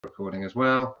recording as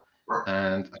well,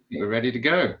 and I think we're ready to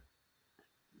go.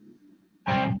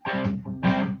 You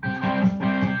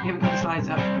haven't got the slides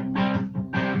up.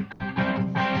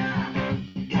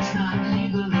 It's not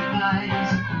legal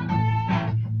advice,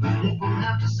 but it will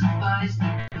have to suffice.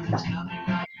 It's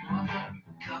copyright,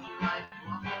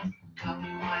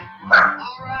 copyright.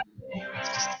 All right.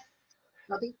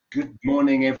 Good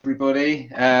morning, everybody.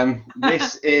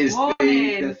 This is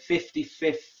the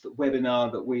 55th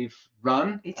webinar that we've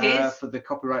run for the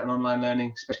Copyright and Online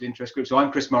Learning Special Interest Group. So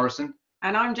I'm Chris Morrison.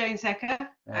 And I'm Jane Secker,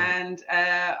 and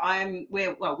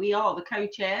we are the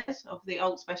co-chairs of the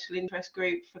Old Special Interest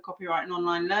Group for Copyright and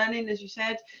Online Learning, as you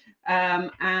said,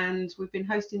 and we've been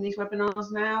hosting these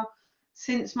webinars now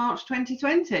since March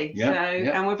 2020.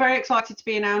 And we're very excited to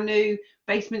be in our new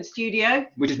basement studio.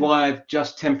 Which is why I've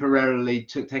just temporarily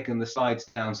taken the slides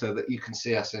down so that you can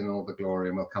see us in all the glory,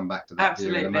 and we'll come back to that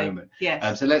in a moment.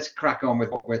 Yes. So let's crack on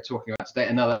with what we're talking about today.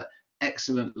 Another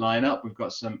excellent lineup. We've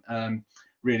got some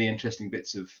really interesting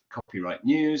bits of copyright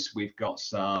news. We've got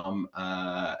some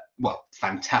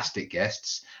fantastic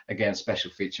guests. Again,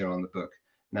 special feature on the book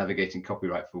Navigating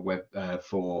Copyright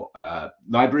for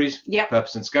Libraries,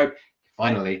 Purpose and Scope.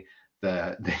 Finally,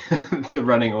 the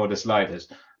running order slide has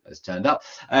turned up,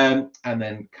 and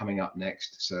then coming up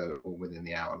next, so all within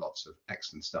the hour, lots of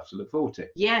excellent stuff to look forward to.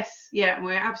 Yes,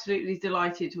 we're absolutely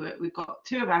delighted. We've got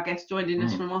two of our guests joining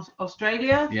us from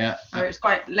Australia. So it's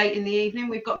quite late in the evening.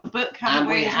 We've got the book, haven't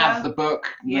we? And we have the book.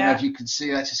 As you can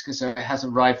see, that's just because it has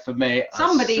arrived for me.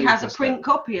 Somebody has a print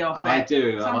copy of it. I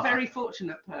do. Some very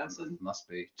fortunate person. Must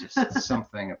be just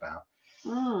something about.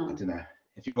 I don't know.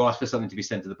 If you ask for something to be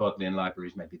sent to the Bodleian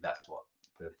libraries, maybe that's what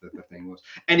the thing was.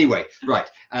 Anyway, right.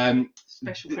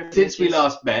 Since we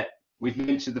last met, we've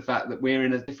mentioned the fact that we're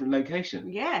in a different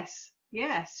location. Yes.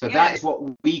 So that is what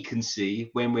we can see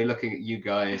when we're looking at you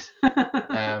guys.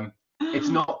 It's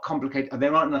not complicated.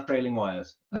 There aren't enough trailing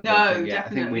wires. No, definitely I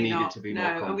think we need not. it to be more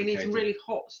complicated. And we need some really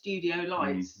hot studio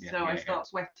lights, so I start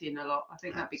sweating a lot. I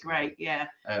think that'd be great.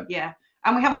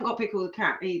 And we haven't got Pickle the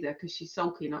cat either, because she's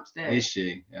sulking upstairs. Is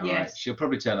she? Yes. Right. She'll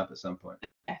probably turn up at some point.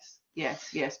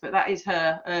 Yes. But that is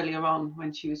her earlier on,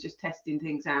 when she was just testing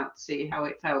things out to see how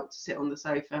it felt to sit on the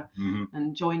sofa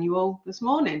and join you all this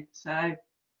morning. So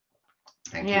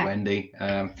thank you, Wendy.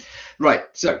 Right.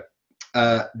 So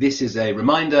this is a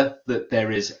reminder that there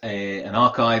is an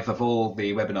archive of all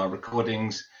the webinar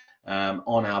recordings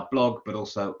on our blog, but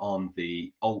also on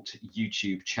the Alt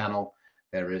YouTube channel.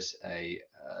 There is a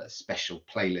special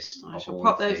playlist. I shall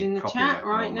pop those in the chat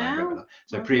right now. Webinar.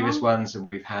 So previous ones, and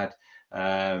we've had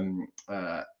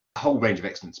a whole range of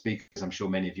excellent speakers. I'm sure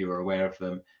many of you are aware of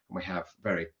them, and we have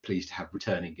very pleased to have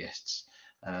returning guests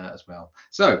as well.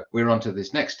 So we're on to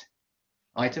this next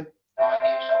item.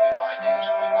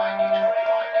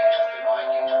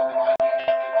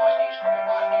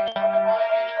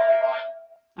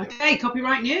 Okay,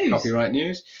 copyright news. Copyright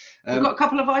news. We've got a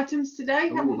couple of items today,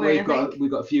 haven't we?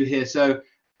 We've got a few here. So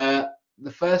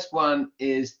the first one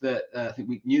is that I think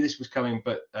we knew this was coming,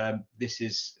 but this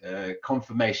is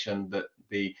confirmation that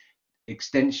the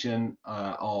extension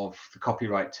of the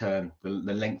copyright term, the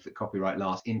length that copyright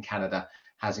lasts in Canada,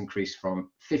 has increased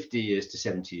from 50 years to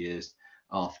 70 years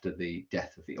after the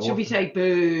death of the author. Should we say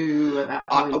boo at that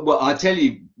point? Well, I tell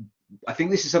you, I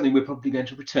think this is something we're probably going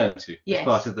to return to as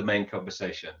part of the main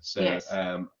conversation. So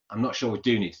I'm not sure we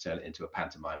do need to turn it into a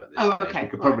pantomime at this stage. Okay. We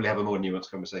could probably have a more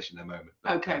nuanced conversation in a moment.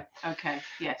 But, okay,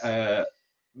 yes.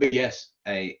 But yes,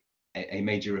 a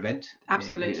major event.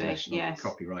 Absolutely, international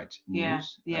copyright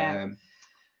news. The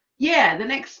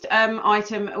next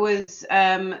item was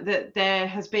that there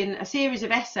has been a series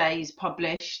of essays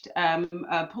published,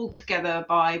 pulled together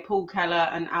by Paul Keller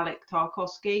and Alec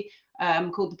Tarkowski,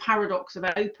 called The Paradox of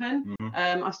Open.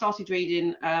 I started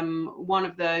reading one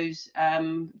of those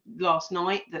last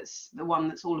night. That's the one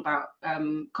that's all about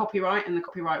copyright and the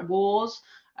copyright wars.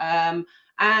 And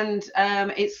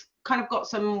it's kind of got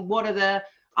some, what are the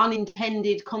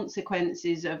unintended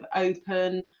consequences of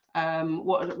open?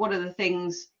 What are the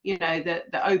things,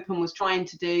 that open was trying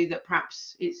to do that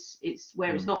perhaps it's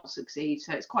where it's not succeed.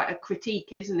 So it's quite a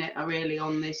critique, isn't it, really,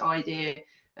 on this idea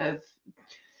of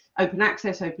open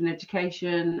access, open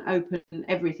education, open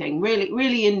everything.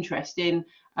 Really interesting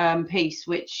piece,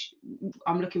 which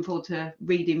I'm looking forward to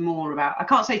reading more about. I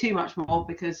can't say too much more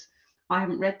because I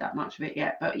haven't read that much of it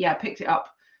yet, but I picked it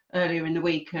up earlier in the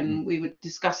week, and we were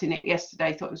discussing it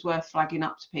yesterday. Thought it was worth flagging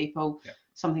up to people,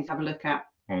 something to have a look at.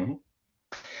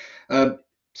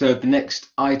 So the next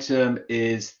item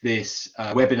is this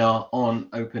webinar on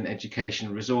open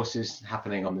education resources,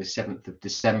 happening on the 7th of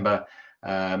December.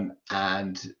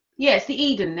 And Yeah, it's the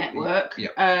Eden Network,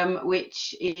 Yeah.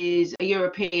 which is a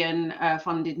European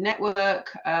funded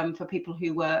network for people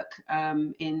who work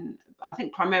in, I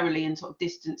think, primarily in sort of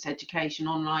distance education,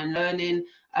 online learning.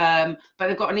 But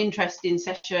they've got an interesting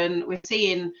session. We're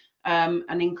seeing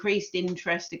an increased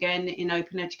interest again in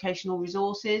open educational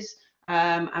resources.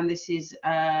 And this is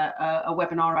a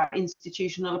webinar about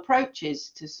institutional approaches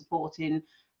to supporting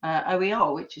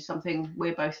OER, which is something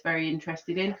we're both very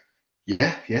interested in.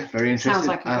 Yeah, very interested. Sounds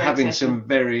like a great having session. some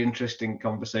very interesting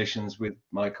conversations with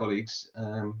my colleagues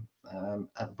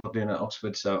at Bodleian at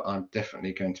Oxford, so I'm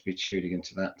definitely going to be tuning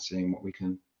into that and seeing what we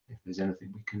can, if there's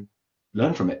anything we can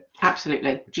learn from it.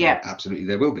 Absolutely, Which yeah. Absolutely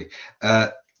there will be.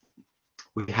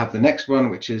 We have the next one,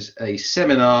 which is a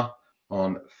seminar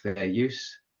on fair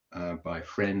use by a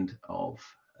friend of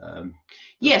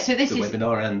So this the is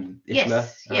webinar and IFLA,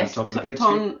 yes, Tom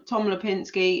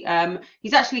Lipinski.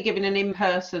 He's actually given an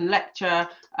in-person lecture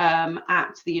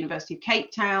at the University of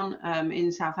Cape Town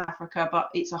in South Africa, but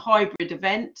it's a hybrid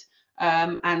event,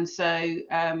 and so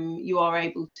you are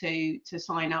able to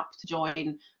sign up to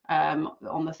join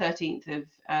on the 13th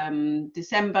of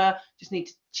December. Just need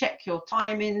to check your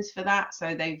timings for that.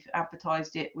 So they've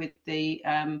advertised it with the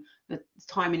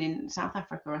timing in South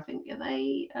Africa. I think, are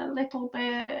they a little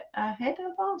bit ahead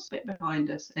of us, a bit behind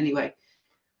us? Anyway,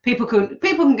 people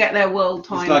can get their world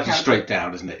time. It's like a straight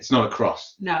down, isn't it? It's not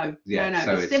across. No, yeah, no.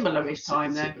 So it's similar-ish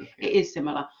time though. Similar, yeah. It is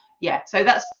similar. Yeah, so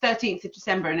that's 13th of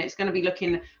December, and it's going to be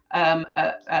looking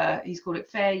at he's called it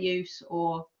fair use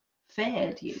or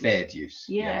faired use. Faired use.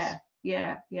 Yeah,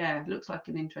 yes. yeah. Looks like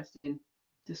an interesting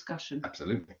discussion.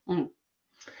 Absolutely. Mm.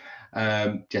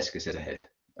 Jessica says ahead,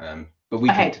 but we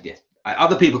can. Yes,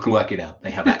 other people can work it out.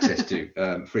 They have access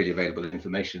to freely available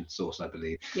information source, I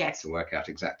believe. Yes. To work out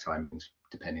exact timings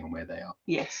depending on where they are.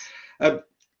 Yes.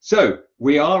 So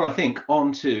we are, I think,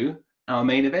 on to our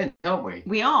main event, aren't we?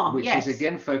 We are. Which yes. is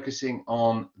again focusing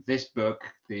on this book,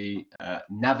 the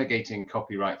Navigating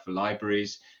Copyright for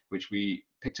Libraries, which we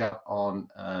picked up on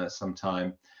some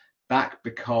time back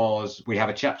because we have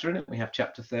a chapter in it. We have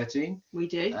chapter 13. We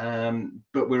do.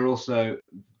 But we're also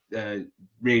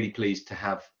really pleased to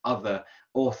have other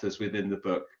authors within the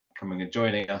book coming and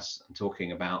joining us and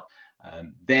talking about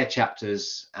their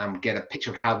chapters and get a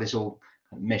picture of how this all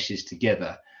meshes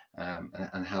together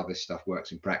and how this stuff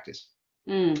works in practice.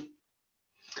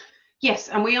 Yes,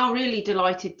 and we are really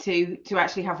delighted to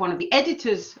actually have one of the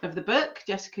editors of the book,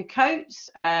 Jessica Coates,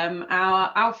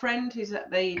 our friend who's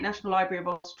at the National Library of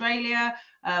Australia,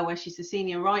 where she's the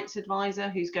senior rights advisor,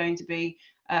 who's going to be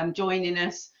joining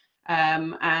us,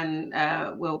 and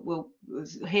we'll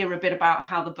hear a bit about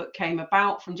how the book came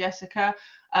about from Jessica.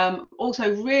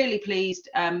 Also really pleased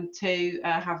to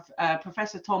have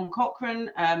Professor Tom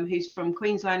Cochrane, who's from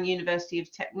Queensland University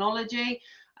of Technology,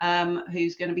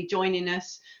 who's going to be joining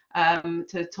us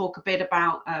to talk a bit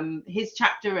about his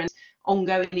chapter and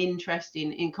ongoing interest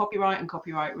in copyright and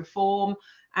copyright reform.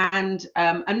 And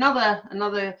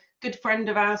another good friend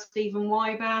of ours, Stephen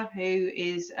Wyber, who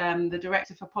is the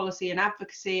Director for Policy and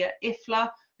Advocacy at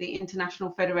IFLA, the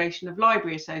International Federation of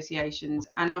Library Associations.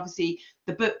 And obviously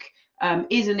the book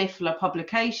is an IFLA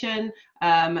publication.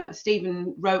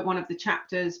 Stephen wrote one of the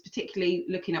chapters, particularly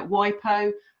looking at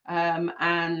WIPO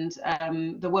and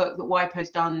the work that WIPO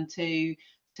has done to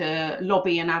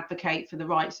lobby and advocate for the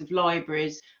rights of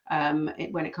libraries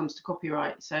when it comes to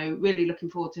copyright. So really looking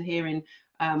forward to hearing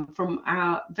from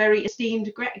our very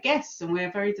esteemed guests, and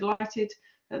we're very delighted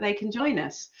that they can join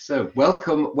us. So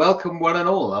welcome one and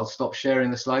all. I'll stop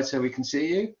sharing the slide so we can see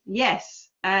you. Yes,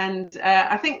 and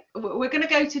I think we're going to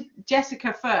go to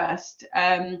Jessica first,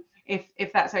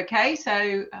 if that's okay.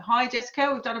 So hi Jessica,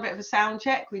 we've done a bit of a sound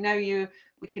check. We know you,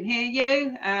 we can hear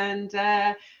you, and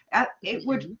it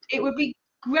would be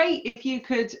great if you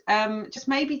could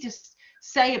just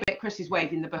say a bit. Chris is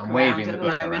waving the book around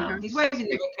at the moment. He's waving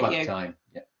the book at you. Time.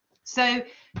 Yeah. So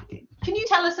can you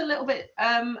tell us a little bit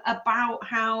about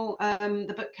how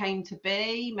the book came to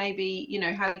be? Maybe, you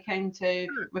know, how you came to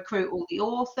recruit all the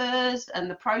authors and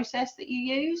the process that you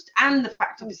used, and the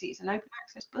fact obviously it's an open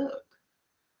access book.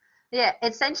 Yeah,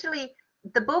 essentially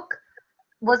the book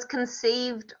was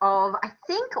conceived of, I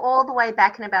think, all the way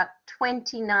back in about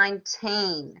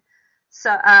 2019.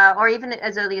 So, or even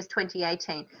as early as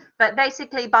 2018, but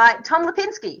basically by Tom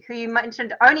Lipinski, who you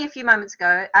mentioned only a few moments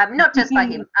ago, not just by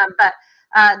him, but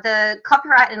the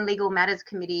Copyright and Legal Matters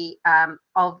Committee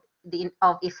of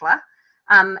IFLA.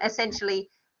 Essentially,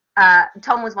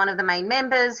 Tom was one of the main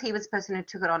members. He was the person who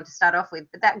took it on to start off with,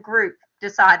 but that group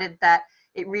decided that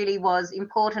it really was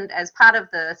important as part of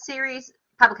the series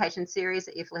publication series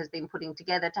that IFLA has been putting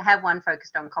together to have one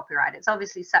focused on copyright. It's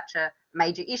obviously such a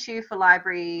major issue for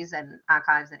libraries and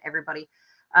archives and everybody.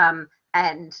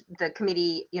 And the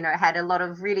committee, you know, had a lot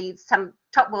of really some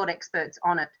top world experts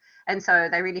on it. And so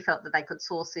they really felt that they could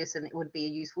source this and it would be a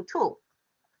useful tool.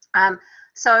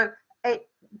 So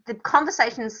the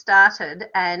conversation started,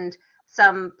 and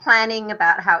some planning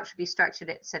about how it should be structured,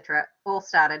 etc., all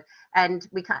started. And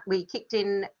we kicked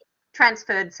in,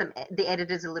 transferred the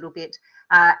editors a little bit,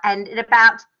 and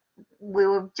we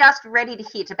were just ready to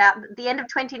hit about the end of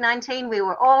 2019. We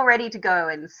were all ready to go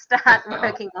and start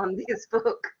working on this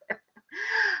book.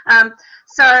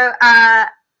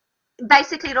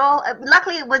 Basically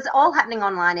luckily it was all happening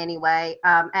online anyway,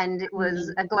 and it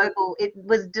was it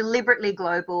was deliberately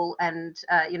global, and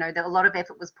you know, a lot of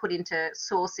effort was put into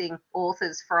sourcing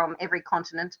authors from every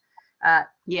continent,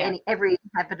 every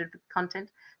inhabited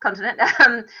continent,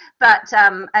 but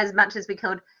as much as we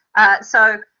could.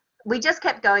 So we just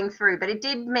kept going through, but it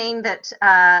did mean that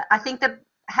I think that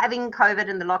having COVID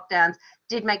and the lockdowns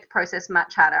did make the process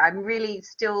much harder. I'm really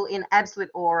still in absolute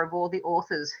awe of all the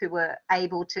authors who were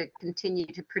able to continue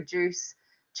to produce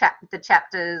the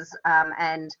chapters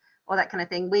and all that kind of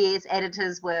thing. We as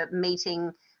editors were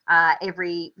meeting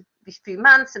every few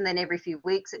months and then every few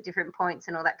weeks at different points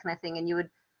and all that kind of thing, and you would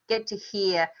get to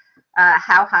hear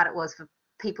how hard it was for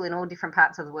people in all different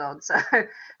parts of the world. So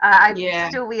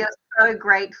we are so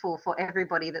grateful for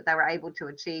everybody that they were able to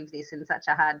achieve this in such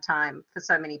a hard time for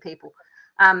so many people.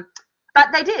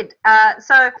 But they did.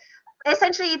 So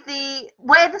essentially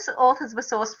where the authors were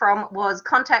sourced from was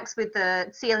contacts with the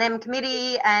CLM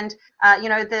committee, and you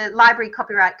know, the library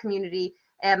copyright community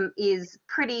is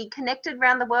pretty connected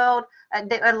around the world.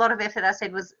 A lot of effort,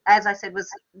 as I said, was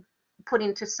put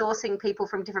into sourcing people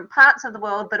from different parts of the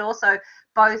world, but also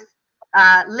both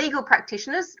legal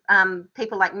practitioners,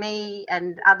 people like me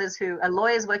and others who are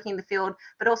lawyers working in the field,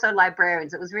 but also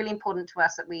librarians. It was really important to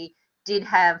us that we did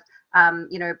have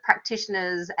you know,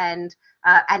 practitioners and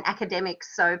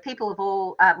academics, so people of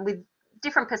all with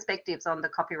different perspectives on the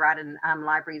copyright and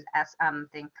libraries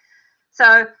thing.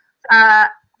 So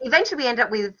eventually we end up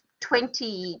with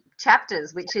 20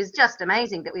 chapters, which is just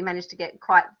amazing that we managed to get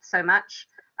quite so much,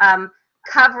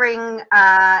 covering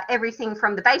everything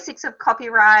from the basics of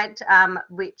copyright,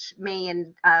 which me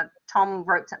and Tom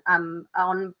wrote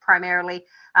on primarily,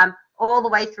 all the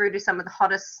way through to some of the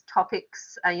hottest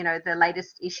topics, you know, the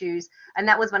latest issues. And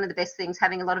that was one of the best things,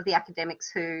 having a lot of the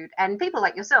academics and people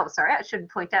like yourselves, sorry, I should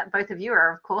point out both of you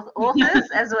are, of course, authors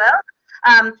as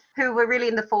well, who were really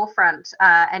in the forefront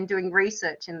and doing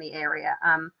research in the area.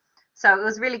 So it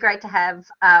was really great to have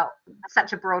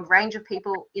such a broad range of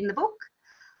people in the book.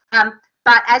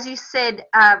 But as you said,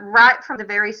 right from the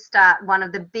very start, one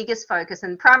of the biggest focus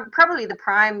and probably the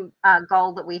prime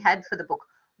goal that we had for the book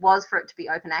was for it to be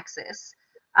open access.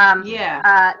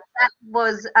 That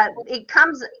was,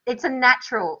 it's a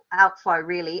natural outflow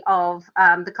really of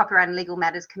the Copyright and Legal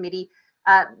Matters Committee.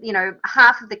 You know,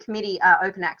 half of the committee are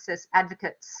open access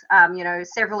advocates. You know,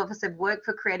 several of us have worked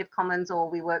for Creative Commons, or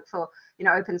we work for, you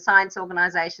know, open science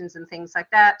organizations and things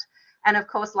like that. And of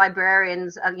course,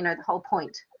 librarians, you know, the whole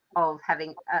point of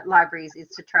having libraries is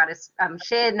to try to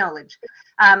share knowledge.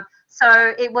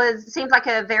 So it seemed like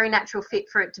a very natural fit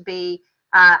for it to be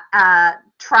a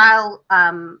trial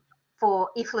for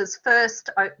IFLA's first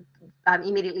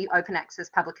immediately open access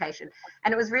publication.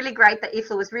 And it was really great that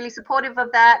IFLA was really supportive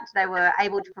of that. They were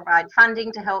able to provide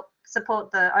funding to help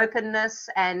support the openness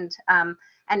and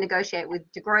negotiate with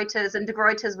De Gruyter's, and De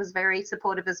Gruyter's was very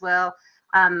supportive as well.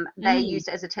 They used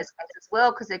it as a test case as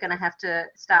well, because they're going to have to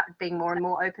start being more and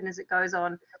more open as it goes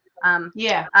on.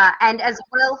 And as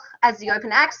well as the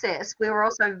open access, we were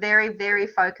also very, very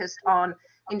focused on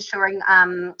ensuring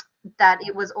that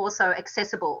it was also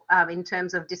accessible in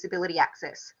terms of disability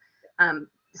access.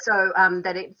 So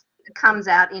that it comes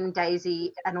out in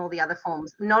DAISY and all the other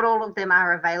forms. Not all of them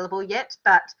are available yet,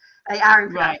 but they are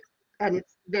in production. And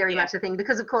it's very much a thing,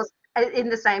 because of course, in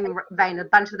the same vein, a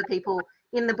bunch of the people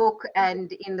in the book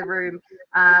and in the room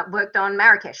worked on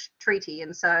Marrakesh Treaty,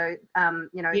 and so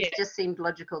you know, it just seemed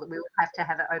logical that we would have to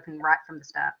have it open right from the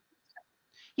start.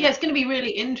 Yeah, it's going to be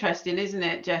really interesting, isn't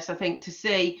it, Jess? I think to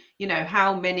see, you know,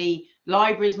 how many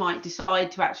libraries might decide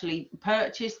to actually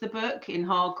purchase the book in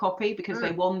hard copy because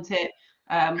they want it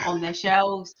on their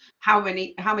shelves. How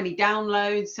many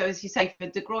downloads? So as you say, for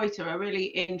De Gruyter, a really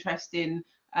interesting,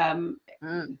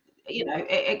 you know,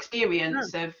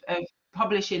 experience of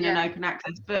publishing an open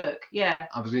access book.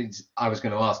 I was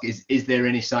going to ask, is there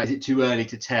any size? Is it too early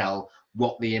to tell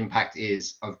what the impact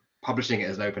is of publishing it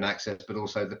as an open access, but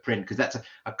also the print? Because that's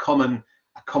a common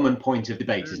point of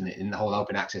debate, isn't it, in the whole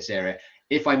open access area?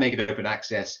 if I make it open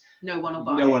access, no one will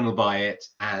buy no it. one will buy it,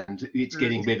 and it's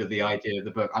getting rid of the idea of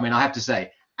the book. I mean, I have to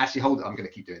say, actually I'm going to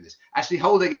keep doing this. Actually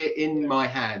holding it in my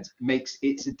hand makes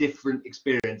it's a different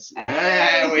experience.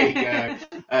 There we go.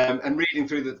 And reading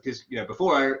through the, because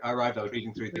before I arrived, I was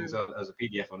reading through things as a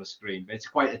PDF on a screen, but it's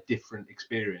quite a different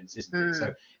experience, isn't it?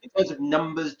 So in terms of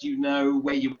numbers, do you know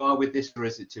where you are with this, or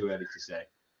is it too early to say?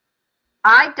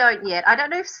 I don't yet. I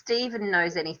don't know if Stephen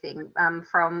knows anything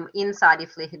from inside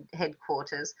IFLA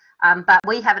headquarters, but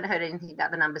we haven't heard anything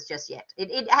about the numbers just yet.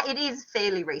 It is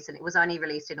fairly recent. It was only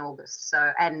released in August,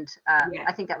 so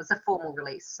I think that was a formal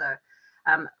release. So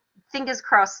fingers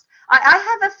crossed.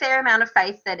 I have a fair amount of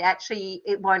faith that actually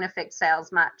it won't affect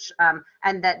sales much,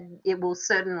 and that it will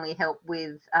certainly help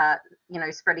with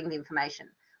spreading the information.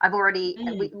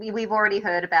 We've already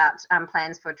heard about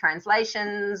plans for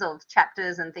translations of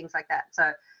chapters and things like that.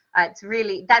 So it's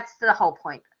really, that's the whole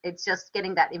point. It's just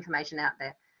getting that information out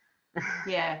there.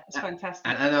 Yeah, it's fantastic.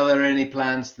 And are there any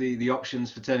plans, the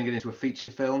options for turning it into a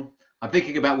feature film? I'm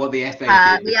thinking about what the FA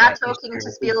did. We are talking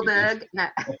to Spielberg. No.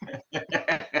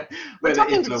 We're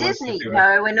talking to Disney.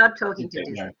 No, we're not talking to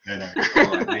Disney. No.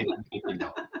 All right, maybe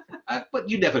not. But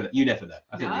you never know.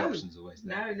 I think the option's always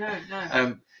there.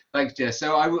 No. Thanks, Jess.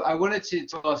 So I wanted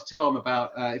to ask Tom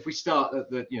about if we start at of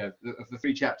the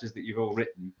 3 chapters that you've all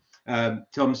written.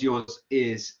 Tom's, yours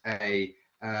is a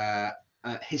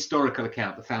historical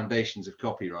account, the foundations of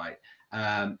copyright,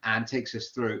 and takes us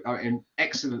through and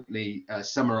excellently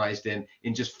summarized in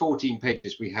just 14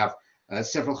 pages. We have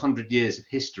several hundred years of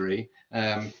history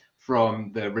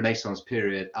from the Renaissance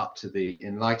period up to the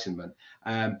Enlightenment.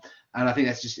 And I think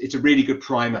it's a really good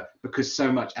primer, because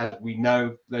so much, as we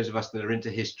know, those of us that are into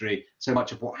history, so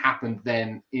much of what happened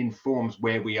then informs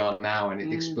where we are now, and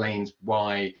it explains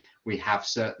why we have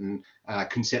certain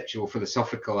conceptual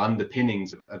philosophical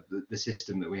underpinnings of the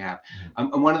system that we have.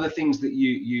 And one of the things that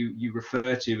you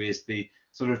refer to is the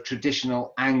sort of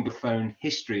traditional Anglophone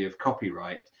history of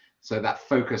copyright. So that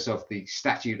focus of the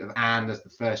Statute of Anne as the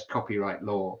first copyright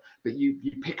law, but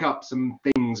you pick up some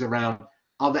things around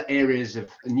other areas of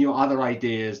other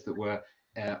ideas that were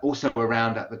also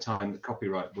around at the time that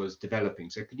copyright was developing.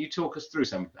 So can you talk us through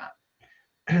some of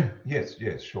that? Yes,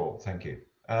 sure. Thank you.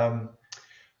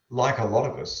 Like a lot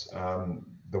of us,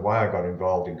 the way I got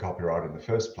involved in copyright in the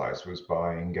first place was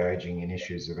by engaging in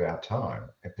issues of our time,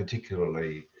 and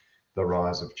particularly the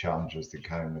rise of challenges that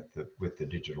came with the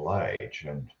digital age,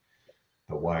 and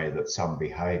the way that some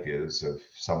behaviours of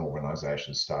some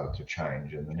organisations started to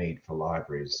change, and the need for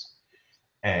libraries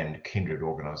and kindred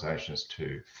organisations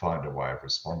to find a way of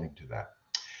responding to that.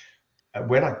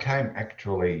 When I came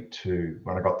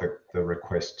when I got the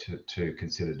request to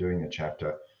consider doing the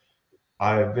chapter,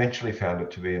 I eventually found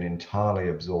it to be an entirely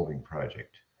absorbing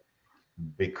project,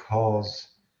 because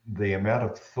the amount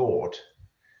of thought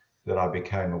that I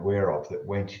became aware of that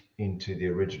went into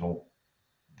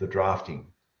the drafting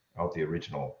of the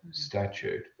original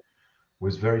statute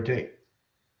was very deep.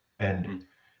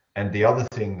 And the other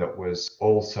thing that was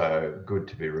also good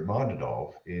to be reminded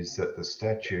of is that the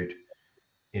statute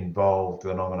involved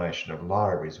the nomination of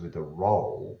libraries with a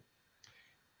role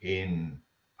in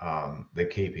the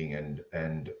keeping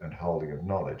and holding of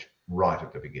knowledge right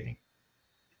at the beginning.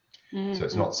 So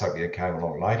it's not something that came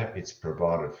along later, it's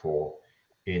provided for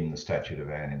in the Statute of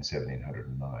Anne in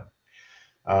 1709.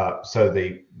 So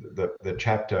the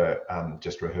chapter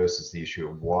just rehearses the issue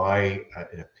of why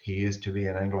it appears to be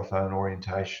an Anglophone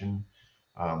orientation.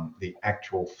 The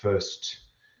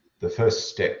first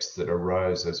steps that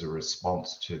arose as a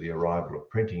response to the arrival of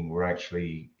printing were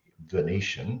actually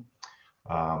Venetian,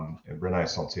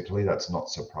 Renaissance Italy. That's not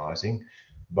surprising,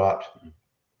 but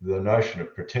the notion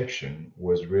of protection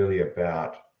was really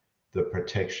about the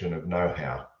protection of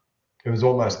know-how. It was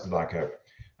almost like a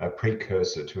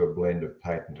precursor to a blend of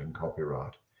patent and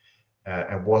copyright,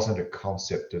 and wasn't a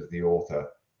concept of the author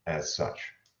as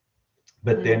such.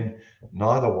 But then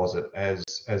neither was it as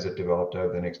it developed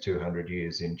over the next 200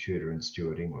 years in Tudor and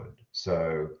Stuart England.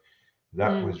 So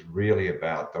that was really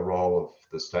about the role of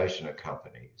the stationer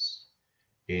companies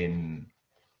in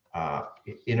a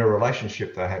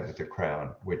relationship they had with the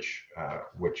Crown, which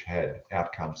had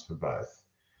outcomes for both.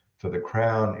 For the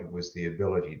Crown, it was the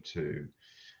ability to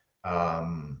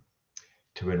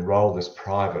enroll this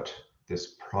private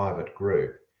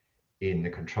group in the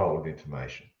control of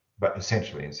information, but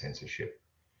essentially in censorship.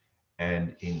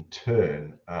 And in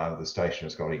turn, the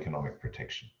stationers got economic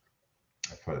protection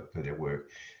for their work.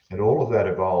 And all of that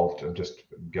evolved, I'm just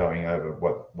going over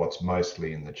what's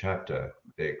mostly in the chapter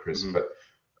there, Chris, but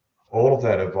all of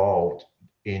that evolved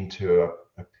into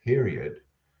a period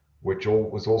which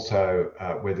was also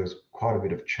where there's quite a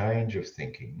bit of change of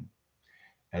thinking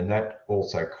And that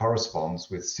also corresponds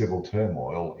with civil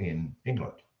turmoil in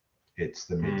England. It's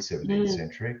the mid 17th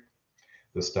century.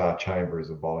 The Star Chamber is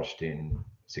abolished in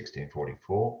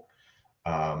 1644,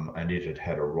 and it had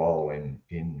had a role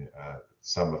in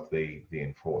some of the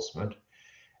enforcement.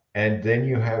 And then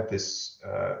you have this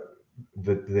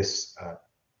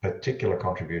particular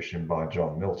contribution by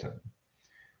John Milton,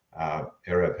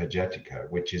 Areopagitica,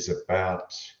 which is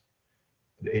about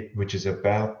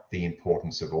the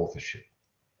importance of authorship.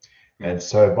 And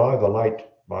so by the late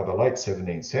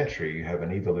 17th century, you have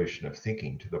an evolution of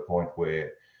thinking to the point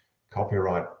where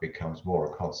copyright becomes more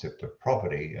a concept of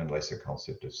property and less a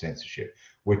concept of censorship,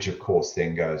 which of course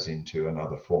then goes into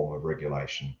another form of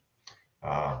regulation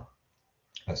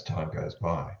as time goes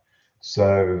by.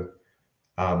 So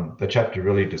the chapter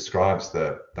really describes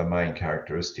the main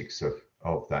characteristics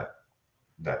of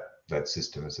that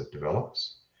system as it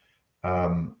develops.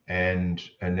 And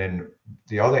then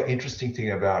the other interesting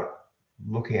thing about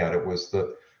looking at it was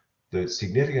the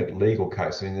significant legal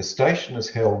case. I mean, the station has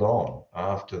held on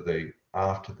after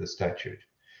the statute.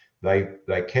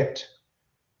 They kept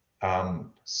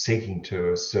seeking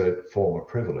to assert former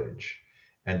privilege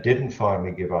and didn't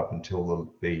finally give up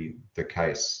until the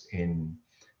case in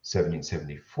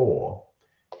 1774.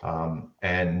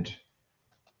 And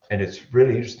it's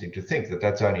really interesting to think that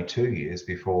that's only 2 years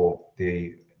before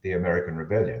the American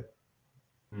Rebellion.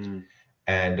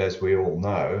 And as we all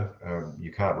know,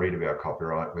 you can't read about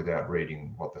copyright without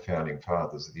reading what the founding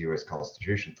fathers of the US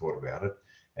Constitution thought about it.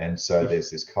 And so there's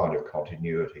this kind of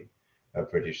continuity of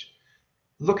British.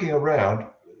 Looking around,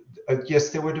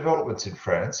 yes, there were developments in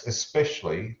France,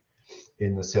 especially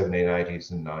in the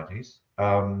 1780s and 90s.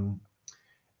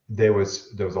 There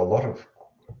was a lot of,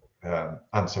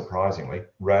 unsurprisingly,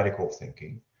 radical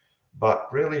thinking. But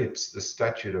really, it's the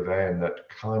Statute of Anne that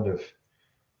kind of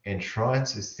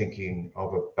enshrines this thinking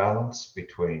of a balance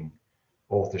between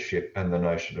authorship and the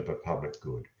notion of a public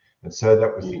good. And so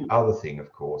that was the other thing,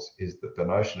 of course, is that the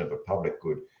notion of a public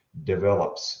good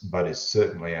develops, but is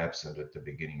certainly absent at the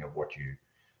beginning of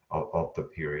of the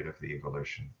period of the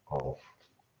evolution of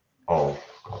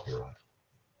copyright.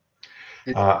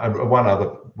 And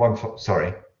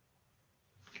sorry.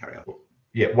 Carry on.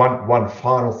 Yeah, one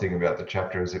final thing about the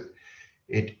chapter is that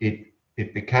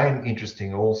it became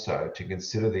interesting also to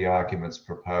consider the arguments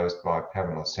proposed by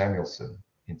Pamela Samuelson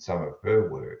in some of her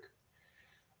work,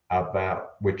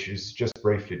 which is just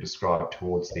briefly described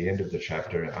towards the end of the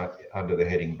chapter under the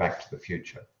heading Back to the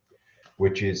Future,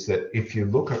 which is that if you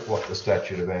look at what the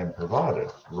Statute of Anne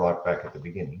provided right back at the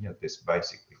beginning, at this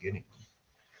basic beginning,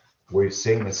 we've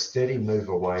seen a steady move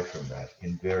away from that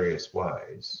in various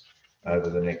ways over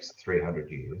the next 300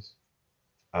 years,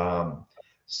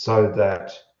 so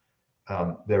that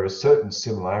there are certain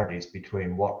similarities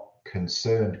between what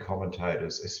concerned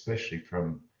commentators, especially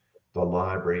from the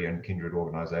library and kindred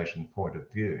organisation point of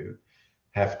view,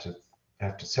 have to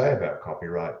say about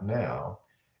copyright now,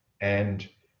 and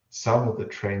some of the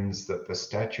trends that the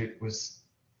statute was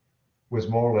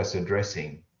more or less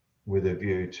addressing with a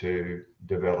view to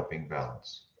developing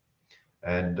balance,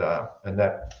 and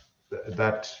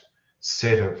that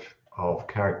set of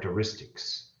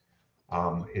characteristics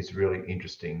is really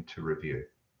interesting to review,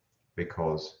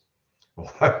 because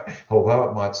although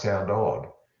it might sound odd,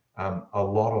 a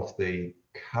lot of the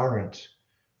current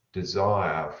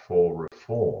desire for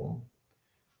reform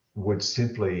would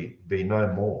simply be no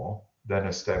more than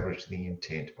establish the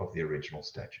intent of the original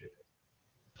statute.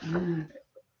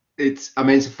 It's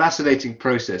a fascinating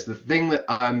process. The thing that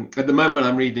at the moment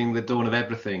I'm reading The Dawn of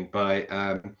Everything by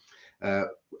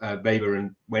Wyber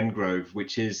and Wengrove,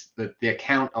 which is the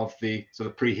account of the sort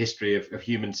of prehistory of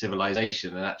human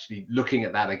civilization, and actually looking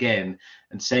at that again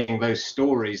and saying those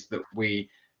stories that we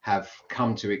have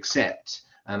come to accept,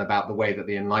 and about the way that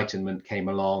the Enlightenment came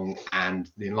along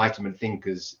and the Enlightenment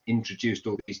thinkers introduced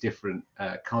all these different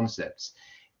concepts,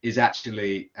 is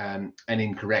actually an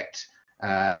incorrect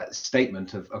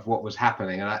statement of what was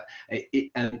happening.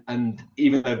 And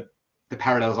even though the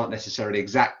parallels aren't necessarily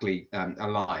exactly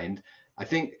aligned, I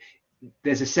think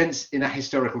there's a sense in a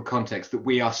historical context that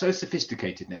we are so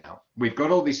sophisticated now. We've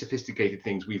got all these sophisticated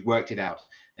things, we've worked it out,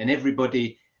 and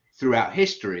everybody throughout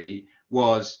history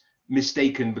was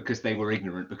mistaken because they were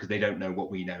ignorant, because they don't know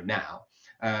what we know now.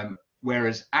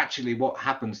 Whereas actually what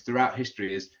happens throughout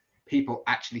history is people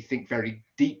actually think very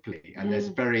deeply, and there's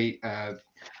very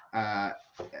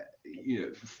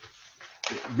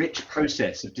rich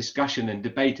process of discussion and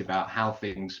debate about how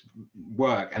things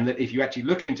work. And that if you actually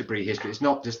look into prehistory, it's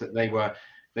not just that they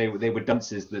were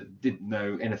dunces that didn't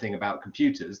know anything about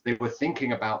computers. They were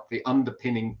thinking about the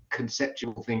underpinning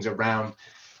conceptual things around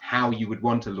how you would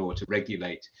want a law to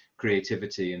regulate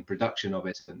creativity and production of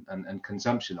it and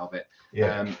consumption of it.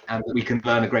 Yeah. And we can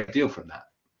learn a great deal from that.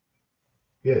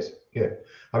 Yes, yeah.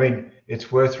 I mean, it's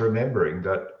worth remembering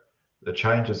that the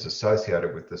changes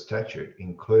associated with the statute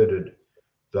included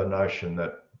the notion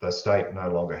that the state no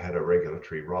longer had a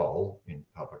regulatory role in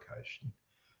publication,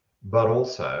 but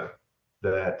also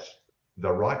that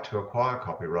the right to acquire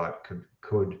copyright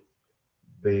could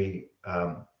be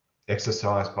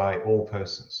exercised by all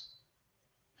persons.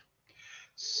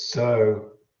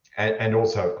 So, and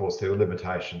also, of course, there were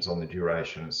limitations on the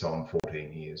duration and so on,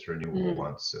 14 years, renewable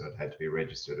once, it had to be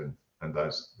registered and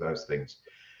those things.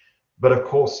 But of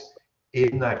course,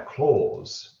 in that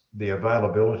clause, the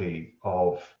availability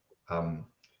of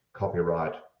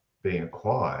copyright being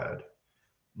acquired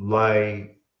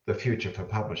lay the future for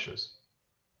publishers.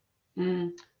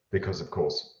 Because of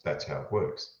course, that's how it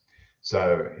works.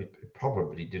 So it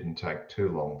probably didn't take too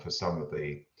long for some of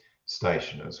the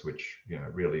stationers, which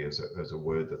really is a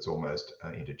word that's almost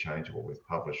interchangeable with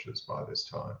publishers by this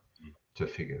time, to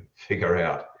figure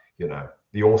out,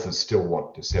 the authors still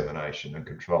want dissemination, and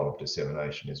control of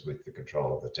dissemination is with the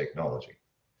control of the technology.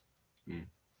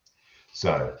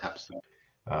 So absolutely.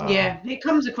 Yeah, it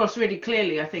comes across really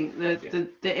clearly, I think,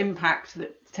 the impact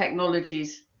that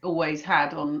technology's always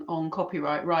had on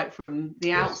copyright right from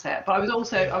the outset. But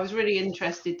I was really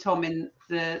interested, Tom, in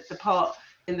the part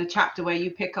in the chapter where you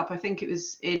pick up, I think it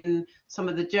was in some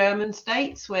of the German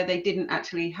states where they didn't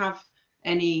actually have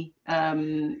any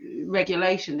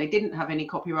regulation, they didn't have any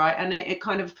copyright, and it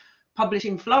kind of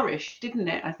publishing flourished, didn't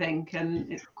it, I think?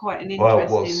 And it's quite an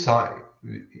interesting...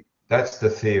 That's the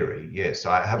theory, yes.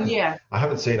 I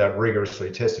haven't seen it rigorously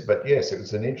tested, but yes, it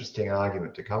was an interesting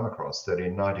argument to come across that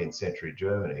in 19th century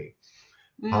Germany,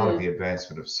 part of the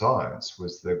advancement of science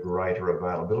was the greater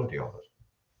availability of it.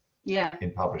 Yeah.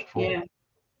 In published form.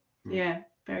 Yeah,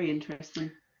 very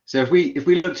interesting. So if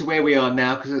we look to where we are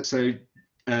now,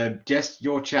 Jess,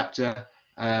 your chapter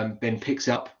then picks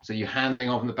up, so you're handing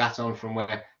on the baton from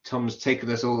where Tom's taken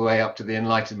us all the way up to the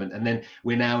Enlightenment, and then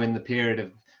we're now in the period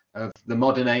of the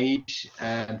modern age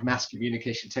and mass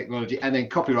communication technology, and then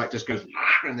copyright just goes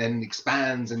and then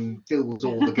expands and fills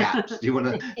all the gaps. Do you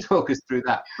want to talk us through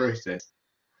that process?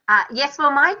 Yes,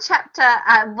 well, my chapter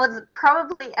was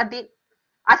probably a bit,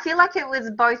 I feel like it was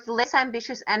both less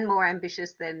ambitious and more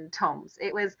ambitious than Tom's.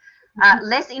 It was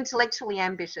less intellectually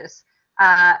ambitious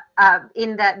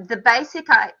in that the basic,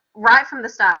 right from the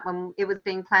start when it was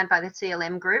being planned by the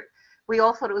CLM group, we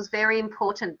all thought it was very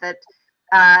important that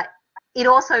it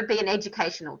also be an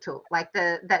educational tool, like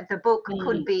that the book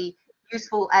could be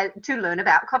useful to learn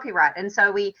about copyright. And so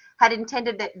we had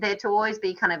intended that there to always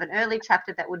be kind of an early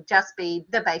chapter that would just be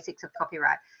the basics of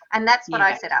copyright. And that's what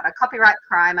I set out, a copyright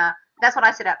primer. That's what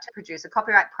I set out to produce, a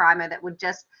copyright primer that would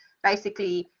just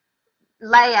basically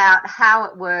lay out how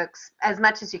it works as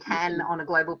much as you can on a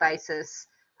global basis,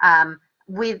 from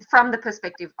the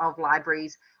perspective of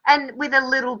libraries, and with a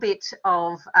little bit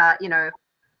of, a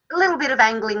little bit of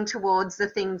angling towards the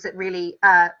things that really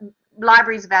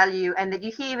libraries value and that you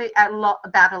hear a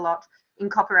lot in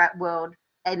copyright world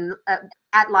and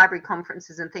at library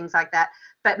conferences and things like that,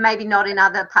 but maybe not in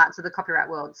other parts of the copyright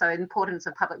world. So importance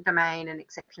of public domain and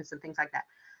exceptions and things like that.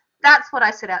 That's what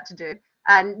I set out to do,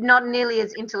 and not nearly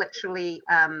as intellectually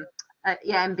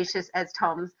ambitious as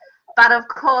Tom's, but of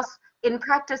course in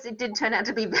practice it did turn out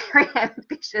to be very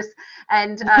ambitious.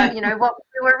 And what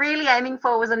we were really aiming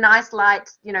for was a nice light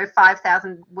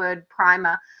 5,000 word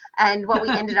primer, and what we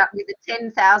ended up with a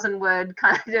 10,000 word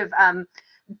kind of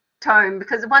tome,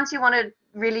 because once you want to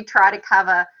really try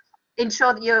to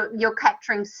ensure that you're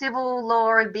capturing civil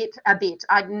law a bit.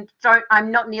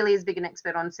 I'm not nearly as big an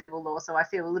expert on civil law, so I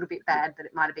feel a little bit bad that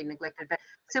it might have been neglected, but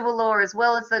civil law as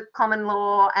well as the common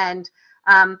law, and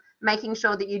making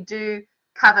sure that you do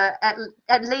cover,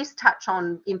 at least touch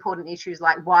on important issues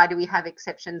like why do we have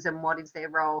exceptions and what is their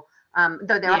role,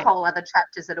 though there are whole other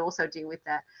chapters that also deal with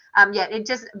that. It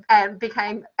just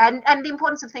became, and the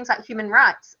importance of things like human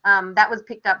rights, that was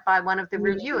picked up by one of the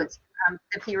reviewers,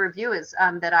 the peer reviewers,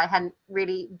 that I hadn't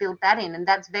really built that in, and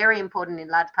that's very important in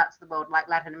large parts of the world like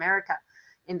Latin America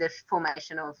in the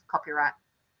formation of copyright.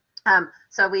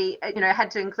 So we had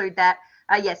to include that.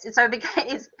 So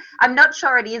I'm not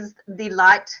sure it is the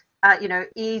light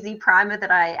easy primer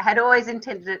that I had always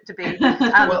intended it to be.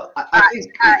 Well, I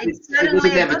think it's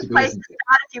certainly a good place to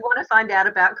start if you want to find out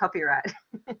about copyright.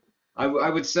 I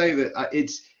would say that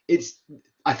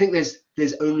I think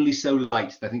there's only so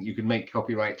light I think you can make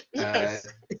copyright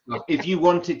if you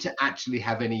want it to actually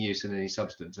have any use and any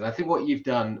substance. And I think what you've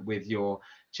done with your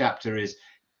chapter is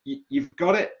you've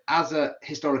got it as a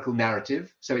historical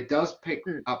narrative, so it does pick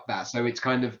up that, so it's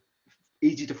kind of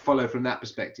easy to follow from that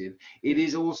perspective. It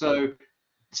is also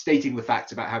stating the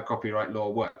facts about how copyright law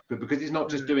works, but because it's not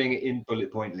just doing it in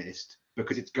bullet point list,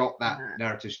 because it's got that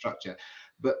narrative structure,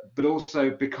 but also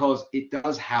because it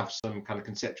does have some kind of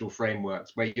conceptual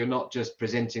frameworks where you're not just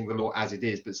presenting the law as it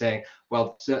is, but saying,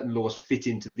 well, certain laws fit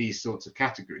into these sorts of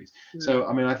categories. So,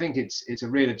 I mean, I think it's a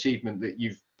real achievement that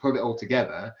you've put it all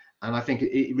together. And I think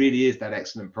it really is that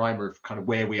excellent primer of kind of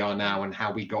where we are now and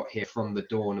how we got here from the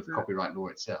dawn of copyright law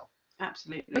itself.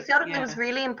 Absolutely. We felt it was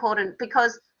really important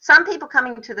because some people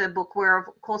coming to the book were,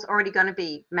 of course, already going to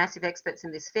be massive experts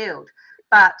in this field,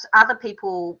 but other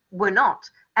people were not.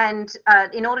 And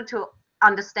in order to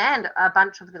understand a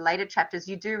bunch of the later chapters,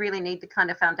 you do really need the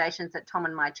kind of foundations that Tom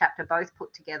and my chapter both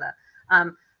put together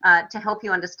to help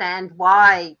you understand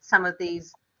why some of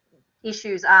these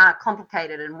issues are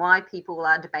complicated and why people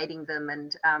are debating them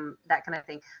and that kind of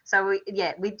thing. So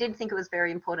we did think it was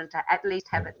very important to at least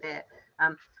have it there.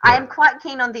 I am quite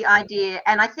keen on the idea,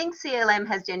 and I think CLM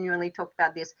has genuinely talked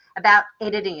about this, about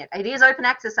editing it. It is open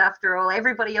access after all.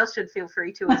 Everybody else should feel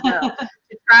free to as well, to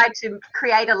try to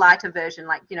create a lighter version,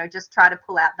 like, just try to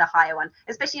pull out the higher one.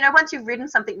 Especially, once you've written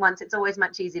something once, it's always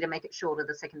much easier to make it shorter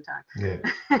the second time.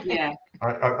 Yeah.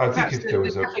 I think if there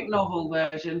was a graphic novel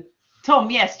version.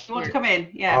 Tom, yes, do you want to come in?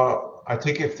 Yeah. I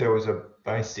think if there's a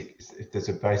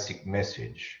basic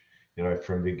message,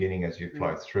 from beginning as you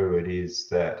flow through, it is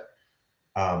that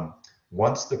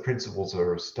once the principles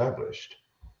are established,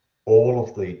 all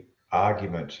of the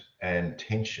argument and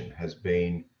tension has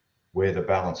been where the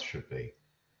balance should be.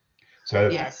 So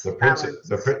the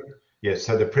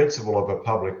principle of a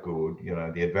public good,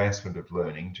 the advancement of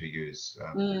learning, to use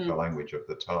the language of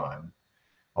the time,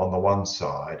 on the one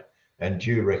side, and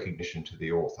due recognition to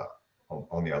the author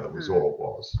on the other, was all it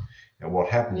was. And what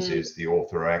happens is the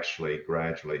author actually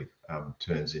gradually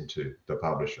turns into the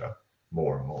publisher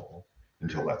more and more,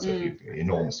 until that's an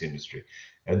enormous industry.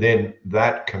 And then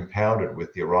that compounded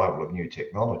with the arrival of new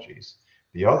technologies.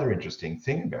 The other interesting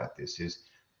thing about this is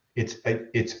it's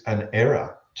an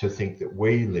error to think that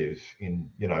we live in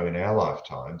our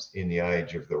lifetimes in the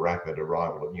age of the rapid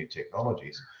arrival of new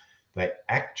technologies. They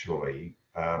actually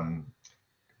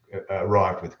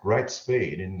arrived with great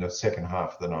speed in the second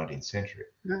half of the 19th century.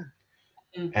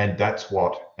 And that's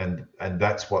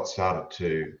what started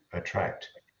to attract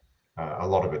a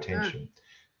lot of attention.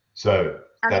 So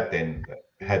that then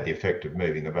had the effect of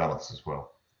moving the balance as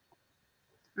well.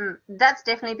 That's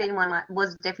definitely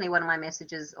was definitely one of my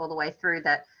messages all the way through,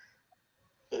 that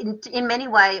in many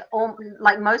ways,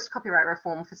 like most copyright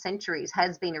reform for centuries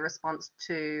has been a response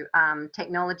to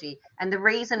technology. And the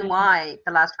reason why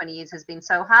the last 20 years has been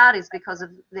so hard is because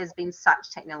there's been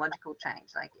such technological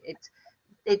change. Like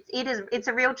it's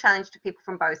a real challenge to people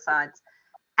from both sides.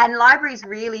 And libraries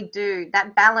really do,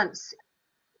 that balance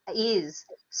is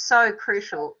so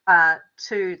crucial to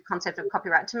the concept of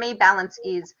copyright. To me, balance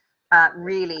is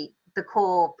really the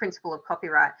core principle of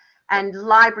copyright, and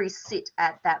libraries sit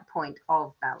at that point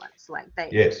of balance. Like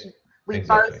we exactly.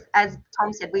 Both, as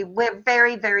Tom said, we're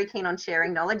very, very keen on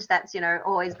sharing knowledge. That's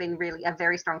always been really a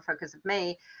very strong focus of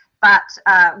me. But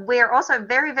we're also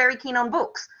very, very keen on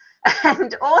books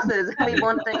and authors. We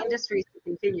want the industries to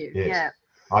continue. Yes.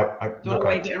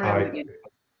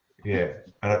 Yeah,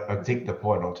 and I think the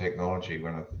point on technology,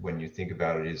 when you think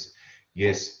about it, is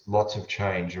yes, lots of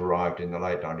change arrived in the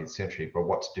late 19th century, but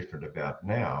what's different about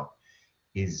now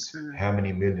is how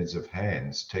many millions of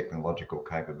hands technological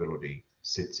capability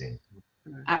sits in.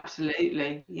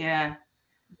 Absolutely, yeah.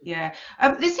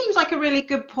 This seems like a really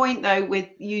good point, though, with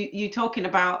you talking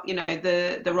about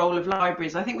the role of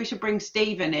libraries. I think we should bring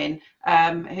Stephen in,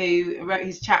 who wrote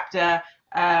his chapter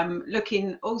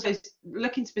looking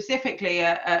specifically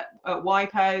at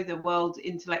WIPO, the World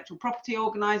Intellectual Property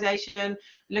Organization,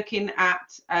 looking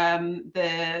at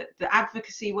the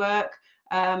advocacy work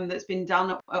that's been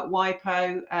done at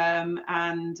WIPO,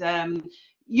 and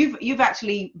you've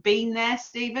actually been there,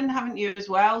 Stephen, haven't you, as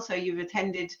well? So you've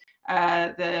attended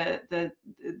the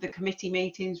committee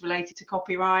meetings related to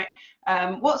copyright.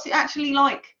 What's it actually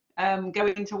like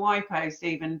going into WIPO,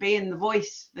 Stephen, being the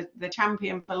voice, the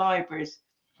champion for libraries?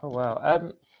 Oh,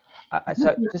 wow.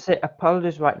 So just say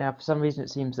apologies right now. For some reason, it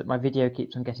seems that my video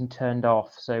keeps on getting turned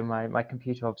off. So my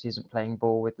computer obviously isn't playing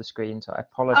ball with the screen. So I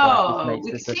apologize. Oh,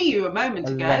 we could see you a moment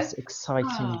ago. Less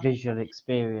exciting visual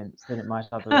experience than it might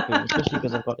otherwise be, especially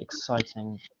because I've got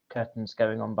exciting curtains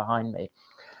going on behind me.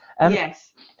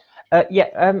 Yes.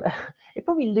 It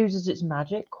probably loses its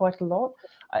magic quite a lot.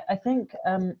 I think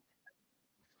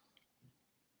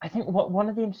one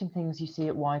of the interesting things you see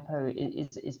at WIPO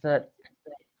is that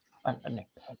I don't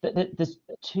know. There's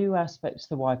two aspects to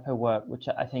the WIPO work which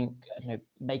I think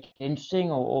make it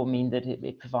interesting or mean that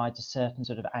it provides a certain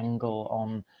sort of angle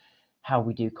on how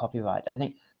we do copyright. I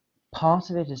think part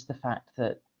of it is the fact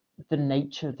that the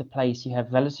nature of the place, you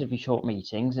have relatively short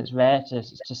meetings. It's rare to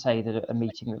say that a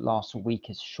meeting that lasts a week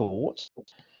is short,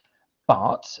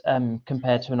 but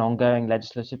compared to an ongoing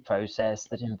legislative process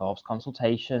that involves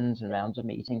consultations and rounds of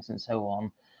meetings and so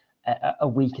on, a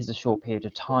week is a short period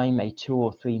of time. A 2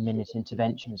 or 3 minute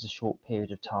intervention is a short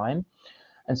period of time.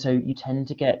 And so you tend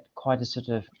to get quite a sort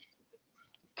of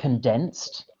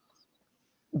condensed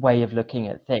way of looking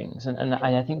at things. And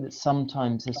I think that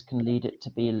sometimes this can lead it to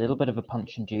be a little bit of a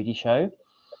Punch and Judy show,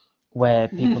 where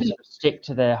people sort of stick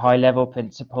to their high level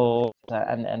principles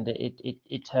and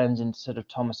it turns into sort of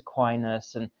Thomas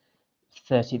Aquinas and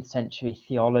 13th century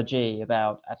theology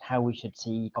about how we should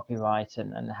see copyright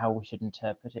and how we should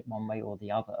interpret it one way or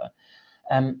the other.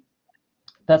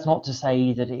 That's not to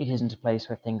say that it isn't a place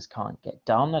where things can't get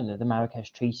done. And the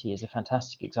Marrakesh Treaty is a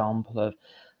fantastic example of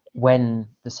when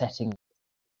the setting,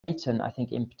 and I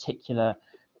think in particular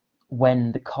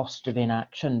when the cost of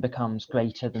inaction becomes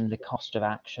greater than the cost of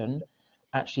action,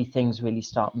 actually things really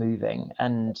start moving.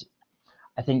 And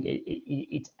I think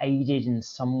it's aided in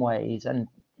some ways, and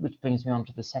which brings me on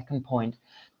to the second point,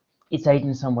 it's aided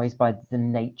in some ways by the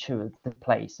nature of the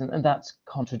place. And that's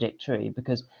contradictory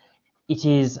because it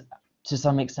is to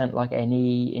some extent like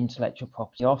any intellectual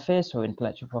property office or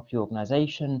intellectual property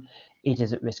organization, it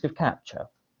is at risk of capture.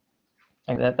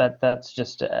 And that's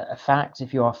just a fact.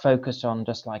 If you are focused on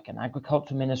just like an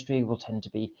agriculture ministry, will tend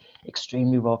to be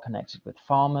extremely well connected with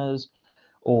farmers,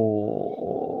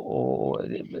 or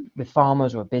with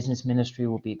farmers, or a business ministry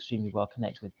will be extremely well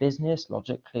connected with business.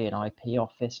 Logically, an IP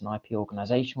office, an IP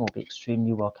organization will be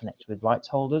extremely well connected with rights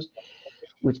holders,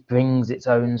 which brings its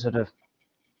own sort of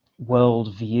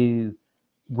world view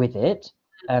with it.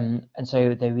 And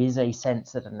so there is a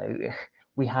sense that, I don't know,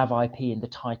 we have IP in the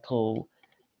title.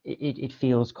 It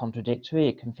feels contradictory.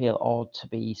 It can feel odd to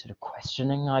be sort of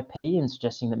questioning IP and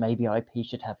suggesting that maybe IP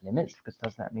should have limits, because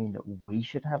does that mean that we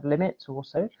should have limits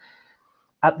also?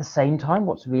 At the same time,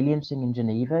 what's really interesting in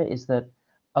Geneva is that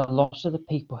a lot of the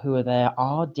people who are there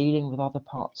are dealing with other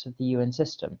parts of the UN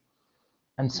system.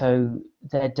 And so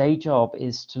their day job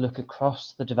is to look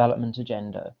across the development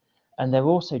agenda. And they're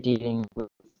also dealing with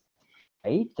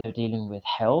trade, they're dealing with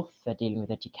health, they're dealing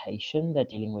with education, they're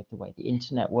dealing with the way the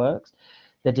internet works.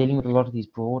 They're dealing with a lot of these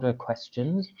broader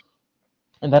questions.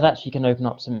 And that actually can open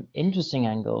up some interesting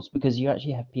angles, because you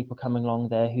actually have people coming along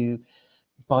there who,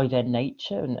 by their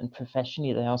nature and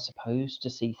professionally, they are supposed to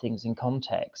see things in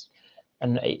context.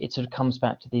 And it sort of comes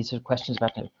back to these sort of questions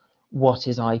about, you know, what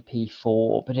is IP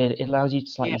for? But it allows you to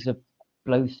slightly sort of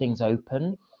blow things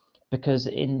open, because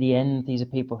in the end, these are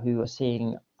people who are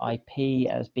seeing IP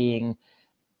as being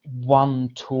one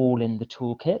tool in the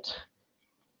toolkit.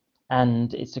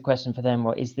 And it's a question for them,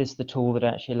 well, is this the tool that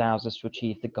actually allows us to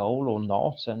achieve the goal or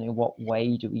not? And in what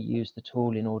way do we use the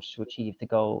tool in order to achieve the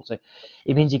goal? So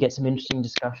it means you get some interesting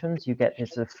discussions. You get this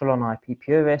sort of full-on IP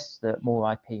purists that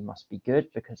more IP must be good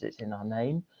because it's in our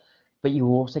name. But you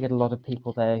also get a lot of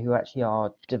people there who actually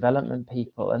are development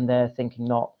people, and they're thinking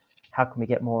not how can we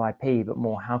get more IP, but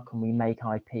more how can we make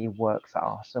IP work for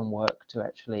us and work to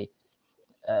actually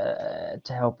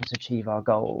to help us achieve our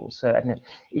goals. So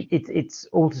it's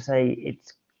all to say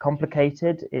it's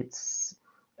complicated. It's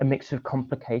a mix of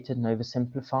complicated and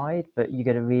oversimplified, but you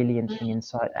get a really interesting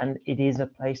insight, and it is a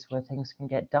place where things can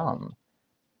get done.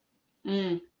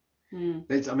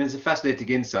 It's a fascinating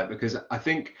insight, because I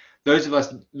think those of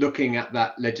us looking at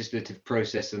that legislative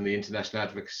process and the international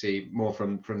advocacy more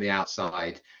from the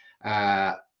outside,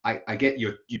 I get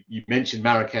you mentioned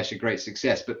Marrakesh, a great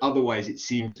success, but otherwise it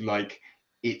seems like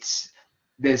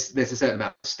there's a certain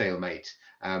amount of stalemate.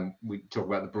 We talk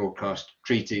about the broadcast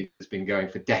treaty that's been going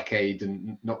for decades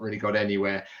and not really got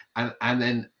anywhere, and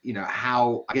then, you know,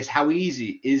 how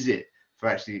easy is it for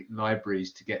actually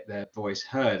libraries to get their voice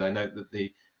heard? I know that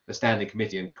the Standing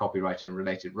Committee on Copyright and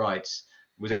Related Rights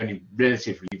was only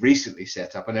relatively recently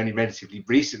set up, and only relatively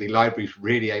recently libraries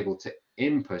really able to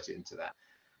input into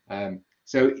that.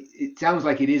 So it sounds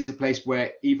like it is a place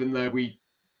where, even though we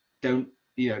don't,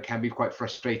 you know, it can be quite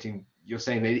frustrating, you're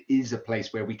saying that it is a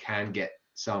place where we can get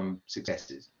some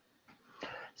successes.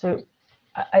 So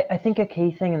I think a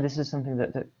key thing, and this is something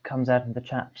that comes out in the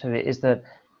chat too, is that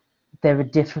there are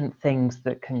different things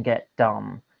that can get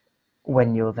done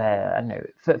when you're there. I know,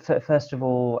 first of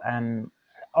all,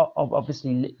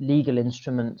 obviously legal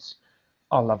instruments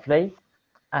are lovely,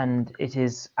 and it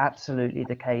is absolutely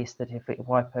the case that if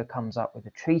WIPO comes up with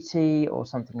a treaty or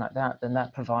something like that, then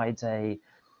that provides a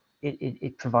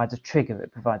it provides a trigger,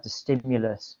 it provides a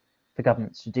stimulus for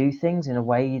governments to do things in a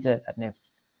way that, I don't know,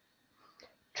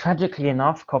 tragically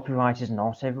enough, copyright is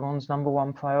not everyone's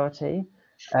 #1 priority.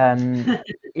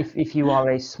 If you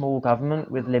are a small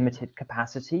government with limited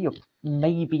capacity, you're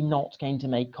maybe not going to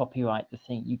make copyright the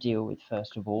thing you deal with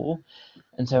first of all.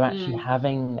 And so actually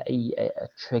having a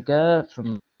trigger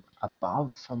from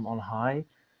above, from on high,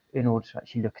 in order to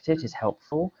actually look at it is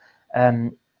helpful.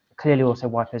 Clearly also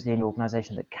Wyber is the only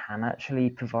organisation that can actually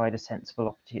provide a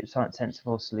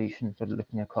sensible solution for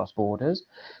looking across borders.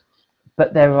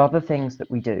 But there are other things that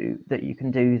we do that you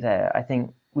can do there. I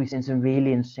think we've seen some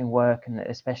really interesting work, and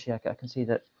especially I can see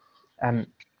that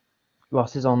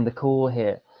Ross is on the call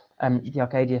here. The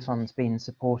Arcadia Fund's been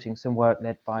supporting some work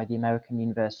led by the American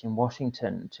University in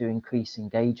Washington to increase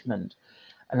engagement.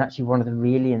 And actually one of the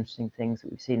really interesting things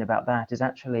that we've seen about that is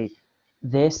actually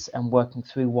this, and working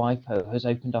through WIPO, has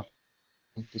opened up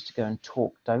opportunities to go and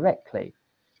talk directly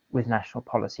with national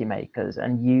policymakers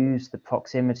and use the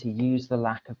proximity, use the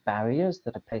lack of barriers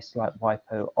that a place like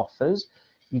WIPO offers.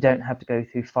 You don't have to go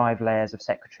through 5 layers of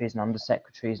secretaries and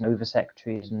undersecretaries and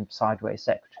oversecretaries and sideways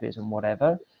secretaries and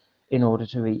whatever in order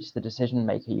to reach the decision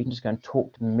maker. You can just go and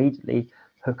talk to them immediately,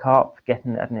 hook up, get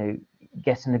an, I don't know,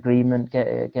 get an agreement, get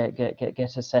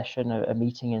a session, a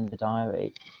meeting in the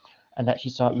diary, and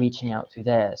actually start reaching out through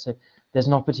there. So there's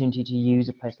an opportunity to use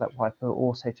a place like WIPO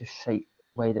also to shape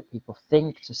the way that people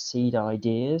think, to seed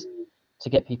ideas, to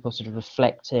get people sort of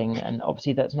reflecting. And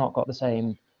obviously that's not got the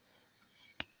same,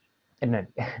 you know,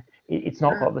 it's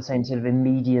not got the same sort of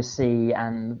immediacy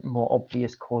and more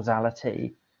obvious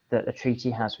causality that a treaty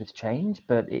has with change,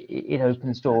 but it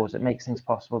opens doors, it makes things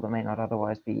possible that may not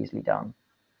otherwise be easily done.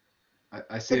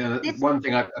 I see one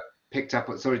thing I picked up,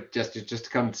 sorry, just to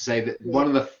come to say that one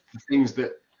of the things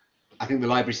that I think the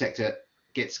library sector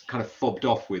gets kind of fobbed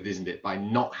off with, isn't it, by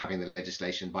not having the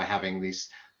legislation, by having these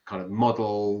kind of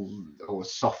model or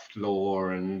soft law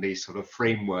and these sort of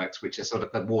frameworks, which are sort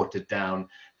of the watered down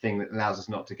thing that allows us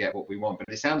not to get what we want. But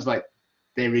it sounds like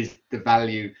there is the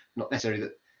value, not necessarily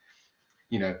that,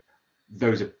 you know,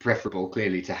 those are preferable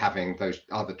clearly to having those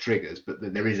other triggers, but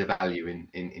that there is a value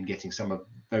in getting some of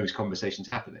those conversations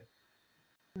happening.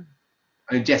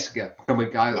 And Jessica,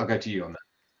 I'll go to you on that.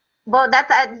 Well,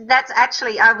 that's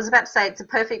actually, I was about to say, it's a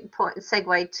perfect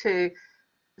segue to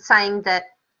saying that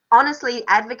honestly,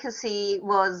 advocacy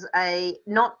was a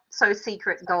not so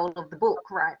secret goal of the book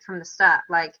right from the start.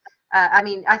 Like, I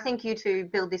mean, I think you two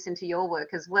build this into your work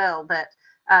as well, that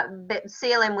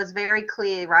CLM was very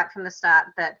clear right from the start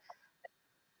that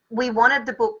we wanted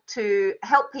the book to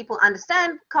help people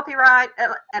understand copyright,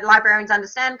 librarians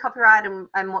understand copyright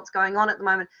and what's going on at the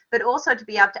moment, but also to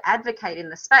be able to advocate in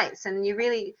the space. And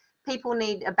people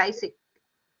need a basic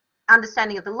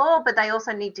understanding of the law, but they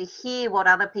also need to hear what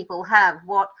other people have,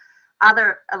 what are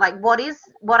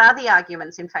the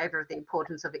arguments in favor of the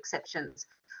importance of exceptions,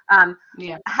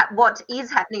 what is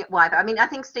happening at Wyber. I mean, I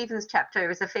think Stephen's chapter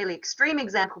is a fairly extreme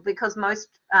example because most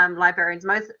librarians,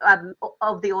 most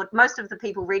of the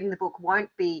people reading the book won't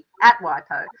be at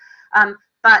WIPO.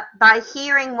 But by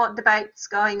hearing what debate's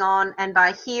going on and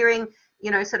by hearing, you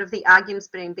know, sort of the arguments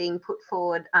being put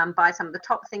forward by some of the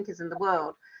top thinkers in the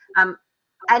world,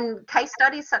 and case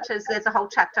studies such as, there's a whole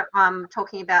chapter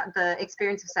talking about the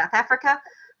experience of South Africa,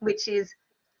 which is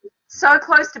so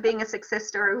close to being a success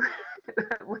story.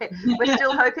 We're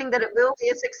still hoping that it will be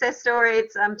a success story.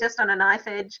 It's just on a knife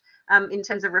edge in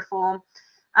terms of reform.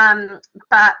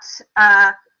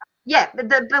 Yeah,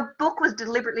 the book was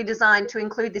deliberately designed to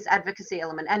include this advocacy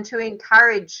element and to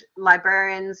encourage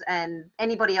librarians and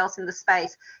anybody else in the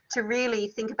space to really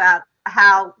think about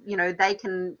how, you know, they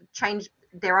can change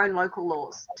their own local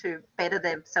laws to better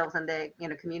themselves and their, you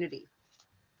know, community.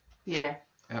 Yeah.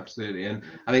 Absolutely. And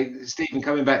I think, Stephen,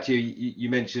 coming back to you, you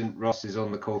mentioned Ross is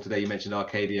on the call today, you mentioned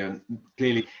Arcadia, and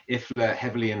clearly IFLA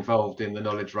heavily involved in the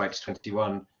Knowledge Rights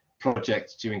 21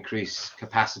 project to increase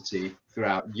capacity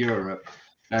throughout Europe.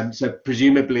 So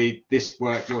presumably this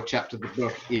work, your chapter of the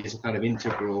book, is a kind of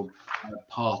integral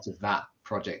part of that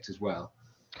project as well.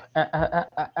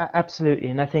 Absolutely.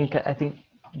 And I think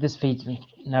this feeds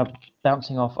now,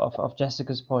 bouncing off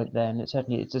Jessica's point there, and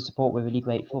it's a support we're really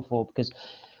grateful for, because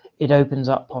it opens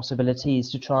up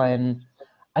possibilities to try and,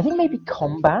 I think, maybe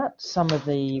combat some of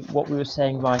what we were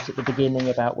saying right at the beginning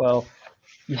about, well,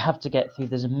 you have to get through,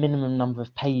 there's a minimum number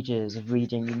of pages of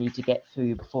reading you need to get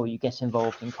through before you get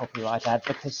involved in copyright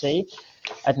advocacy.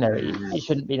 I don't know, it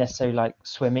shouldn't be necessarily like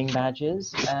swimming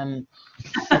badges. I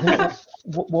think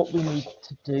what we need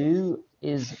to do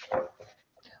is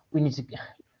we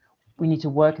need to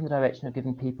work in the direction of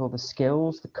giving people the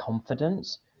skills, the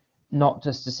confidence not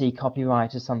just to see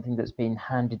copyright as something that's been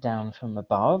handed down from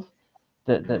above,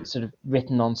 that's sort of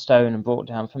written on stone and brought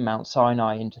down from Mount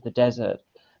Sinai into the desert,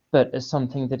 but as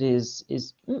something that is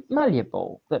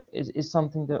malleable, that is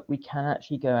something that we can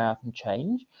actually go out and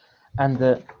change, and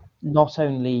that not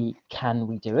only can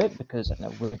we do it because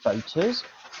we're voters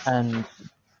and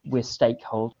we're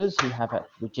stakeholders who have a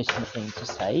legitimate thing to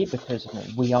say, because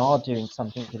we are doing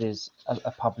something that is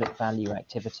a public value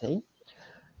activity,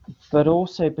 but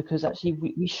also because actually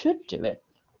we should do it,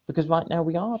 because right now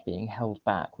we are being held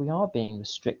back, we are being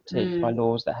restricted by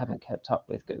laws that haven't kept up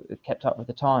with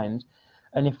the times.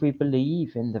 And if we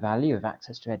believe in the value of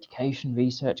access to education,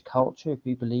 research, culture, if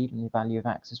we believe in the value of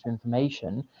access to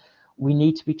information, we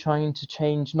need to be trying to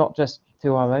change, not just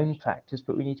through our own practice,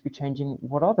 but we need to be changing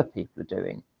what other people are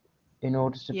doing in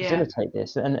order to facilitate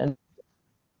this, and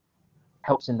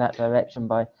helps in that direction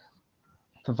by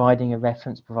providing a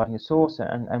reference, providing a source,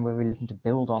 and we're really looking to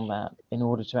build on that in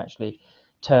order to actually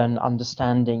turn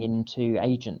understanding into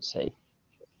agency.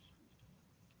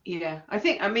 Yeah,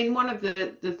 I mean, one of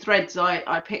the threads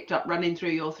I picked up running through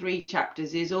your 3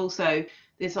 chapters is also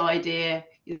this idea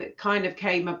that kind of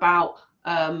came about,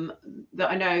 that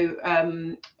I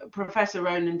know Professor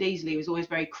Ronan Deasley was always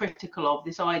very critical of,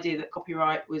 this idea that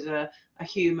copyright was a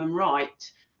human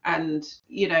right. And,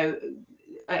 you know,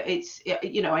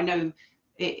 I know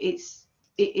it's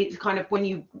kind of,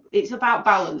 when it's about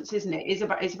balance, isn't it?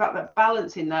 It's about that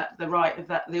balance in the right of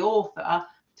the author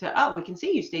to, we can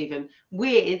see you, Stephen,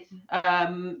 with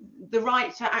the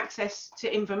right to access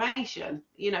to information,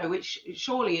 you know, which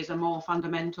surely is a more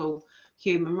fundamental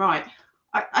human right.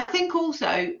 I think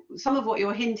also some of what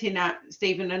you're hinting at,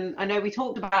 Stephen, and I know we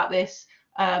talked about this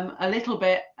a little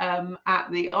bit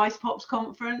at the IcePops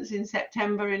conference in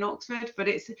September in Oxford, but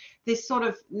it's this sort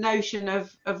of notion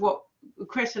of what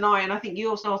Chris and I think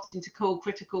you're starting to call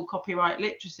critical copyright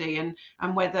literacy,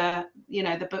 and whether, you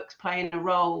know, the book's playing a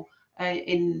role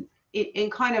in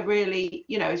kind of really,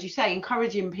 you know, as you say,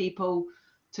 encouraging people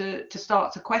to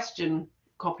start to question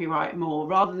copyright more,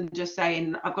 rather than just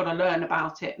saying I've got to learn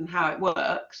about it and how it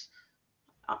works.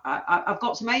 I've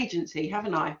got some agency,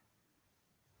 haven't I?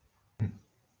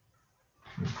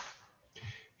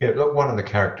 Yeah, look, one of the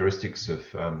characteristics of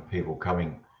people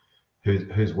coming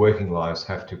whose working lives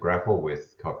have to grapple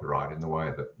with copyright in the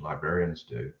way that librarians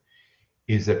do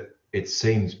is that it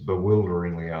seems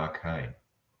bewilderingly arcane.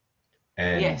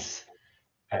 And yes.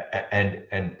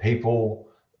 And people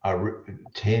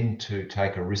tend to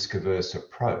take a risk-averse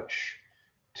approach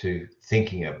to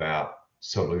thinking about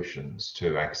solutions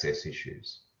to access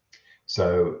issues.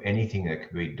 So anything that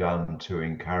can be done to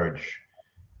encourage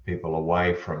people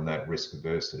away from that risk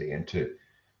aversity, and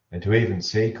to even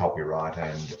see copyright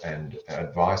and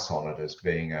advice on it as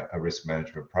being a risk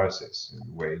management process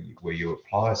where you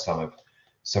apply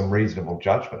some reasonable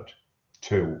judgment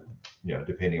to, you know,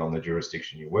 depending on the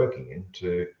jurisdiction you're working in,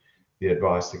 to the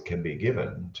advice that can be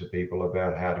given to people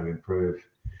about how to improve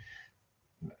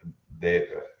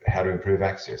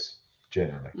access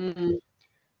generally.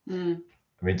 I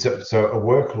mean, so a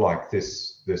work like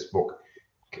this book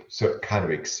so kind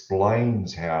of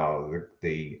explains how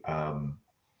the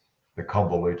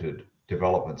convoluted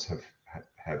developments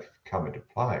have come into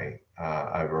play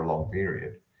over a long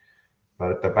period,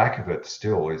 but at the back of it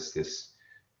still is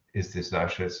this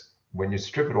notion. When you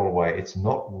strip it all away, it's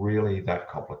not really that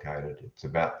complicated. It's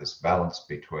about this balance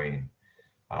between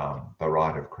the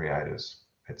right of creators,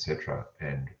 etc.,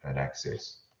 and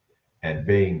access, and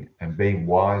being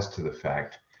wise to the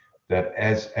fact that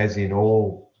as in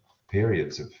all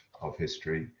periods of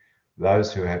history,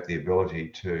 those who have the ability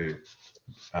to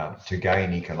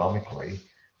gain economically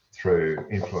through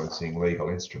influencing legal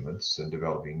instruments and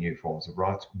developing new forms of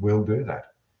rights will do that,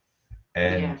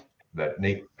 and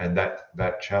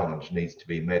that challenge needs to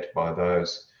be met by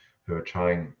those who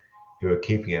are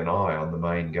keeping an eye on the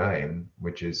main game,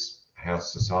 which is how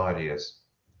society is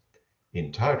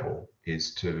in total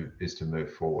is to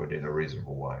move forward in a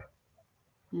reasonable way.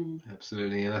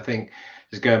 Absolutely. And I think,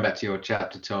 just going back to your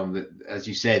chapter, Tom, that as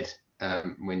you said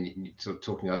when you sort of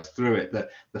talking us through it, that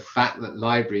the fact that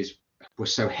libraries were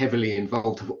so heavily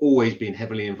involved, have always been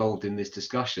heavily involved in this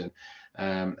discussion,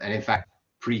 and in fact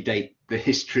predate the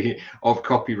history of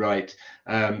copyright,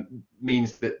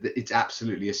 means that it's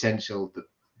absolutely essential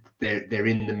that they're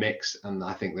in the mix. And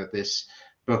I think that this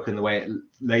book and the way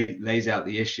it lays out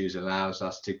the issues allows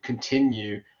us to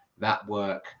continue that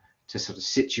work, to sort of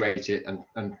situate it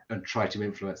and try to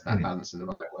influence that balance in the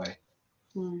right way.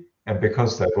 And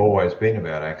because they've always been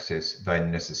about access, they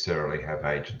necessarily have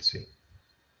agency.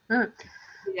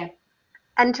 Yeah.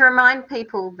 And to remind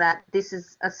people that this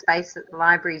is a space that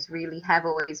libraries really have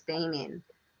always been in.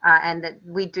 and that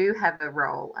we do have a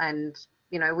role, and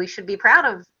we should be proud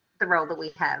of the role that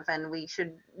we have, and we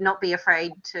should not be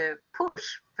afraid to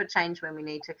push for change when we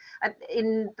need to.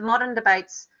 In the modern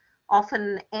debates,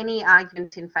 often any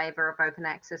argument in favour of open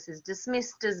access is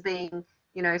dismissed as being,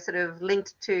 sort of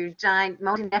linked to giant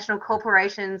multinational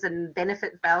corporations and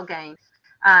benefit val gain.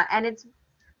 And it's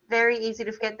very easy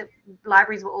to forget that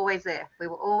libraries were always there. We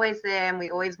were always there, and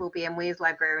we always will be, and we as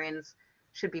librarians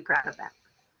should be proud of that.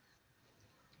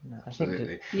 No,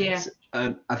 Absolutely. Yeah.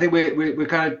 I think we're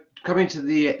kind of coming to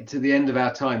the end of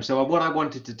our time. So what I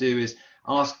wanted to do is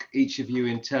ask each of you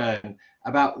in turn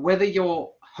about whether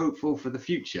you're hopeful for the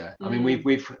future. I mean,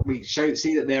 we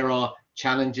see that there are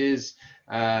challenges.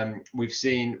 We've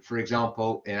seen, for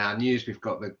example, in our news, we've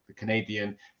got the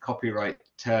Canadian copyright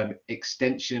term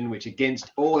extension, which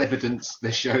against all evidence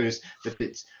that shows that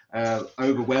it's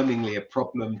overwhelmingly a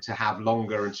problem to have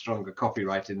longer and stronger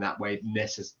copyright in that way,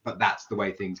 but that's the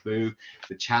way things move.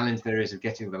 The challenge there is of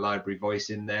getting the library voice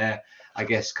in there. I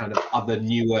guess kind of other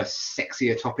newer,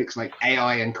 sexier topics like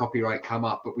AI and copyright come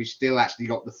up, but we've still actually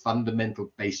got the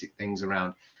fundamental basic things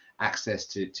around access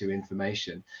to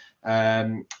information.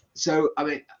 So I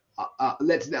mean,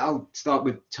 I'll start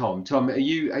with Tom. Tom, are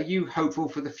you hopeful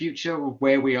for the future of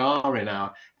where we are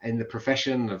in the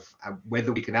profession, of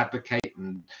whether we can advocate,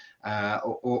 and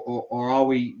or are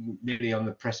we really on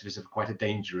the precipice of quite a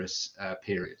dangerous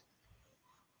period?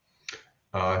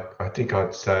 I think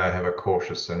I'd say I have a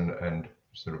cautious and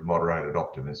sort of moderated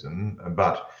optimism,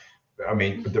 but I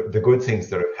mean, the good things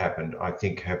that have happened, I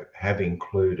think, have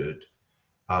included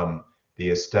the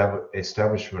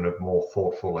establishment of more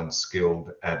thoughtful and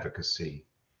skilled advocacy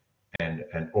and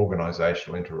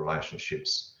organisational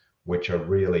interrelationships, which are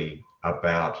really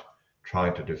about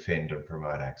trying to defend and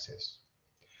promote access.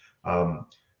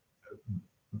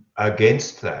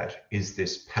 Against that is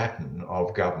this pattern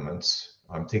of governments.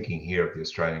 I'm thinking here of the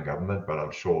Australian government, but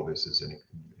I'm sure this is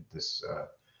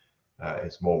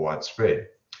it's more widespread.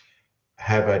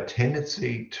 Have a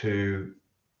tendency to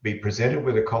be presented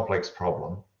with a complex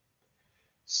problem,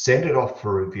 send it off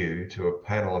for review to a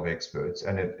panel of experts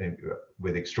and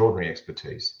with extraordinary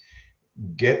expertise,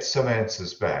 get some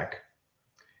answers back,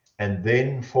 and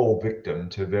then fall victim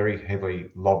to very heavy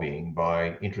lobbying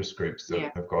by interest groups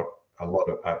that have got a lot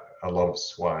of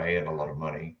sway and a lot of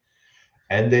money,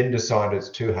 and then decide it's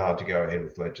too hard to go ahead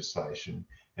with legislation,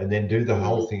 and then do the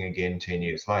whole thing again 10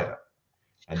 years later.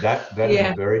 And that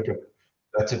is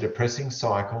that's a depressing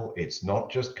cycle. It's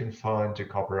not just confined to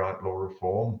copyright law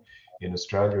reform. In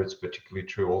Australia, it's particularly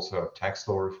true also of tax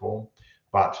law reform.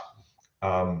 But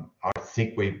I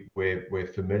think we're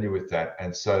familiar with that.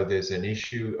 And so there's an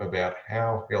issue about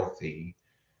how healthy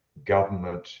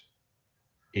government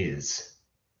is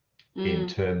in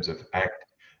terms of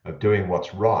doing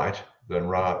what's right,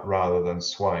 rather than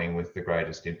swaying with the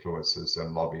greatest influences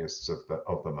and lobbyists of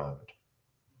the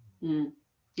moment.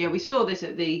 Yeah, we saw this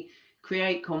at the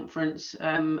Create conference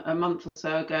a month or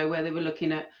so ago, where they were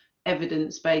looking at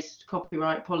evidence-based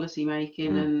copyright policy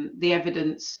making, and the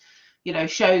evidence,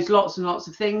 shows lots and lots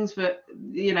of things, but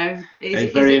it's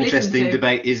a very interesting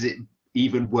debate. Is it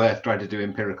even worth trying to do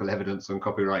empirical evidence on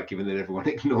copyright, given that everyone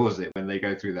ignores it when they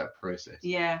go through that process?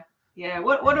 Yeah.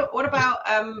 What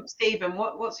about Stephen?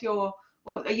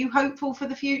 Are you hopeful for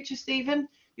the future, Stephen?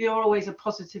 You're always a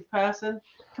positive person.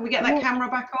 Can we get that camera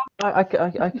back on?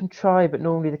 I can try, but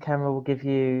normally the camera will give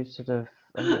you sort of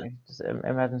just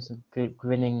imagine some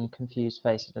grinning, confused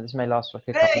faces. This may last like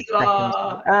a couple of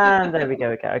seconds. And there we go.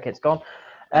 Okay, it's gone.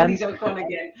 These are gone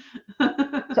again.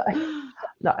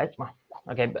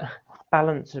 Okay, but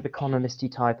balanced sort of economisty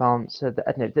type answer.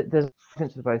 There's a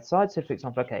difference for both sides. So, for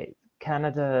example, okay,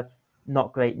 Canada,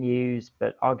 not great news,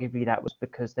 but arguably that was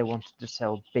because they wanted to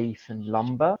sell beef and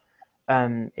lumber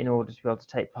in order to be able to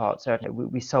take part. So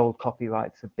we sold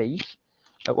copyright for beef.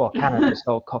 Well, Canada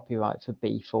sold copyright for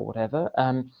beef or whatever.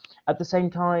 At the same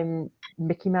time,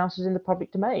 Mickey Mouse is in the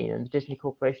public domain, and the Disney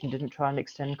Corporation didn't try and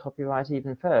extend copyright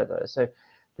even further. So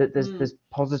there's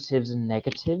positives and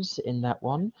negatives in that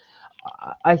one.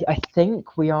 I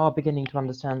think we are beginning to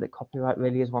understand that copyright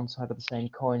really is one side of the same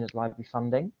coin as library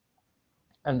funding,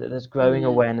 and that there's growing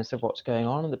awareness of what's going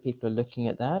on, and that people are looking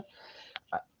at that.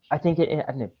 I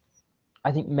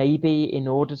think maybe in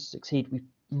order to succeed, we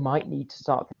might need to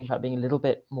start thinking about being a little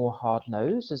bit more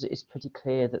hard-nosed, as it's pretty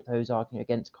clear that those arguing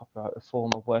against copyright reform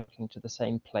are working to the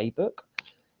same playbook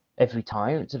every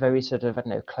time. It's a very sort of,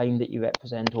 claim that you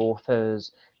represent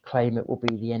authors, claim it will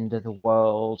be the end of the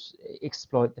world,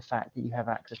 exploit the fact that you have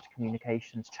access to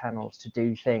communications channels to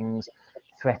do things,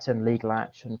 threaten legal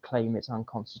action, claim it's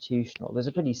unconstitutional. There's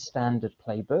a pretty standard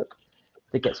playbook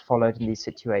that gets followed in these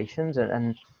situations,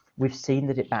 and we've seen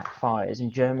that it backfires.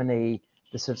 In Germany,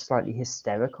 the sort of slightly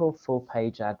hysterical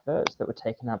full-page adverts that were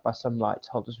taken out by some rights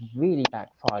holders really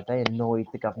backfired. They annoyed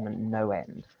the government no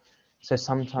end. So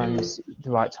sometimes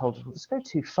the rights holders will just go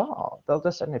too far. They'll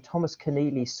just, Thomas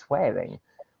Keneally swearing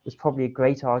was probably a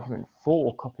great argument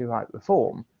for copyright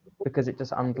reform, because it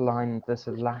just underlined the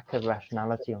sort of lack of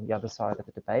rationality on the other side of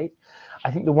the debate.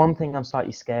 I think the one thing I'm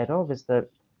slightly scared of is that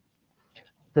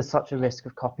there's such a risk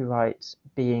of copyright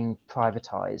being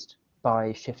privatized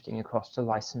by shifting across to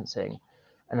licensing.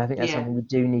 And I think that's something we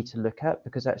do need to look at,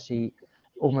 because actually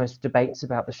almost debates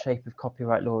about the shape of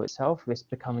copyright law itself risk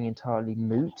becoming entirely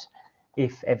moot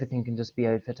if everything can just be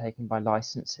overtaken by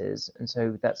licenses. And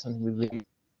so that's something we really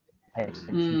pay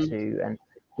attention to. And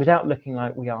without looking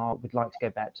like we'd like to go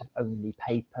back to only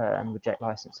paper and reject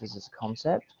licenses as a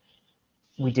concept,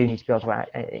 we do need to be able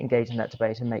to engage in that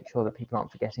debate and make sure that people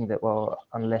aren't forgetting that, well,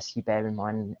 unless you bear in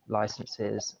mind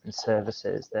licenses and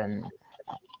services, then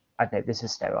I don't know, this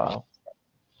is sterile.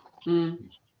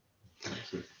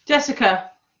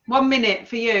 Jessica, 1 minute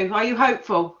for you. Are you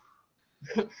hopeful?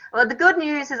 Well, the good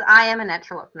news is I am a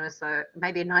natural optimist, so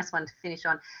maybe a nice one to finish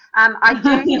on. I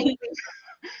do think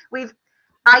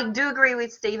I do agree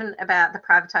with Stephen about the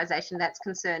privatisation. That's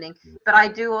concerning, but I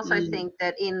do also think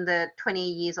that in the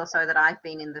 20 years or so that I've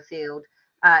been in the field,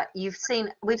 we've seen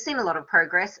a lot of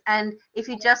progress. And if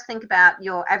you just think about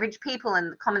your average people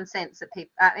and the common sense that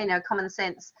people, common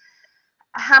sense,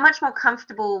 how much more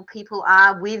comfortable people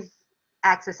are with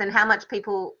access and how much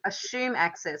people assume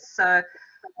access. So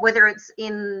whether it's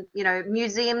in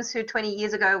museums who 20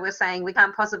 years ago were saying we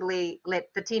can't possibly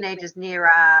let the teenagers near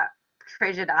our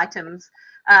treasured items,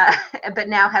 but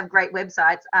now have great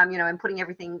websites, and putting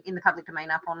everything in the public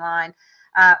domain up online,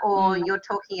 or you're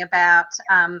talking about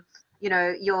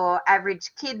your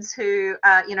average kids who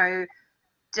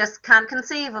just can't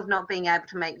conceive of not being able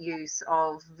to make use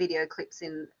of video clips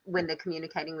when they're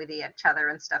communicating with each other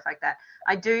and stuff like that.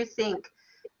 I do think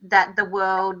that the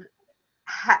world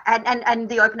and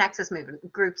the open access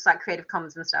movement, groups like Creative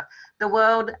Commons and stuff, the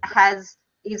world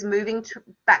is moving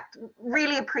back,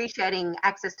 really appreciating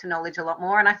access to knowledge a lot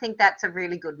more, and I think that's a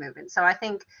really good movement. So I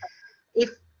think if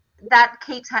that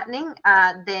keeps happening,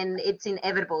 then it's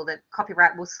inevitable that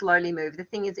copyright will slowly move. The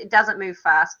thing is, it doesn't move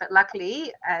fast, but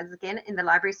luckily, as again in the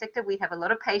library sector, we have a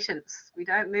lot of patience. We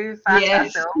don't move fast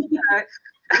ourselves.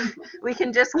 So we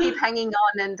can just keep hanging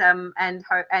on and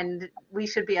hope, and we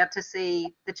should be able to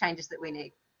see the changes that we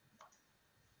need.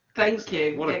 Thank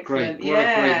you. What a great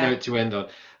note to end on.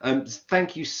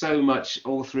 Thank you so much,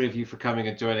 all three of you, for coming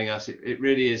and joining us. It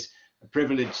really is a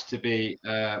privilege to be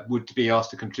asked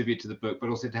to contribute to the book, but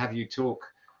also to have you talk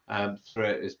through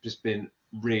it. It's just been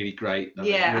really great.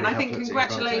 Really, and I think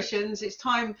congratulations. It's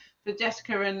time for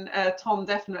Jessica and Tom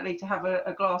definitely to have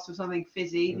a glass of something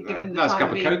fizzy. Nice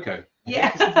cup of cocoa.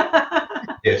 Yeah.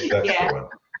 Yes, that's the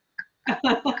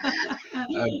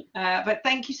one. But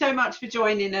thank you so much for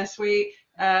joining us. We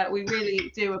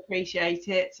really do appreciate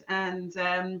it, and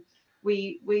we'll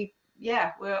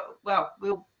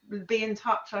be in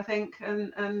touch, I think,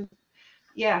 and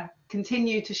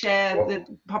continue to share the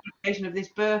publication of this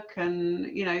book and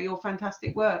your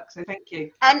fantastic work. So thank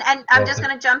you. And I'm just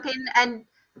going to jump in and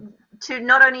to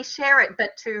not only share it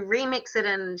but to remix it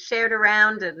and share it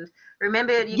around. And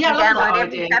remember, you can download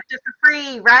every chapter for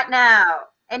free right now.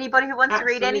 Anybody who wants to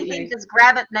read anything, just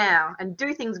grab it now and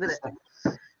do things with it.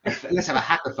 Let's have a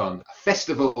hackathon, a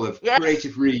festival of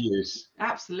creative reuse.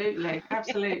 Absolutely.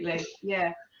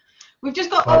 Yeah. We've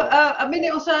just got a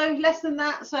minute or so, less than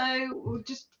that. So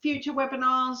just future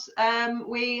webinars.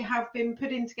 We have been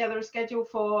putting together a schedule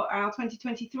for our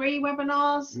 2023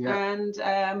 webinars,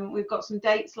 and we've got some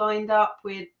dates lined up.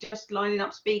 We're just lining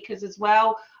up speakers as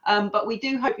well. But we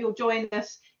do hope you'll join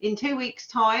us in 2 weeks'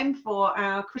 time for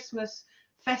our Christmas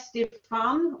festive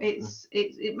fun.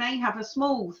 It may have a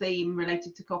small theme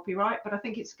related to copyright, but I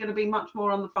think it's going to be much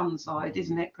more on the fun side,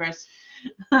 isn't it, Chris?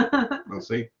 We'll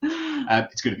see.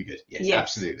 It's going to be good. Yes.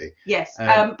 Absolutely. Yes.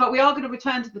 But we are going to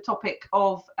return to the topic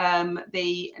of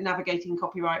the Navigating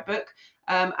Copyright book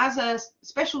as a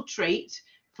special treat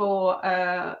for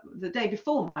the day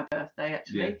before my birthday,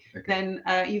 actually. Then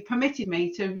you've permitted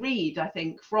me to read, I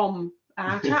think, from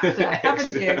our chapter,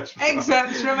 haven't you?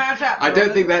 Excerpts from our chapter. I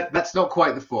don't think that's not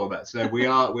quite the format. So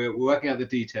we're working out the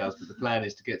details, but the plan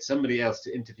is to get somebody else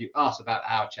to interview us about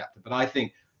our chapter. But I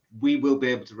think we will be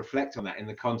able to reflect on that in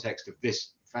the context of this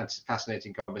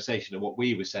fascinating conversation and what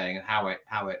we were saying and how it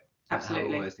Absolutely.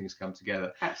 how all those things come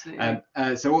together. Absolutely.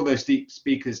 So all those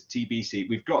speakers TBC,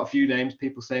 we've got a few names,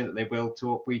 people saying that they will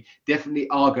talk. We definitely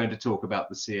are going to talk about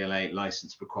the CLA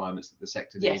license requirements that the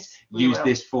sector needs. Use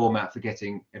this format for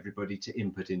getting everybody to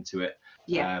input into it.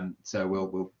 Yeah. So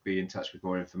we'll be in touch with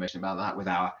more information about that with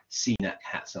our CNAC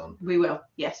hats on. We will.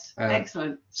 Yes.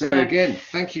 Excellent. So again,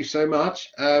 thank you so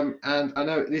much. And I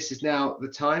know this is now the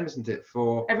time, isn't it,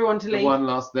 for everyone to leave. One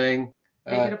last thing.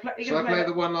 Shall I play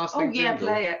the one last thing? Oh yeah, jingle?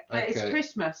 play it. Okay. It's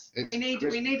Christmas. It's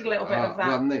we need a little bit of that.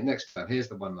 Well, next time. Here's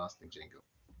the one last thing jingle.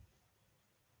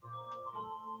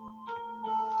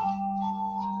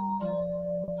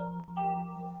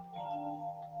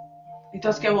 It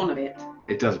does go on a bit.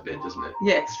 It does a bit, doesn't it?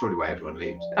 Yes. That's probably why everyone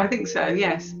leaves. I think so.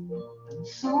 Yes. And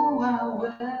so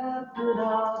however it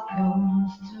all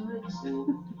comes to exist,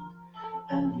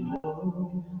 and you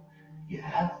know you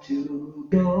have to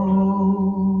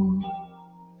go.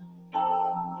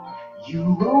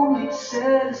 You only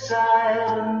set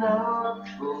aside enough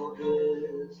for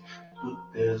this, but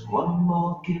there's one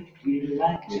more gift we'd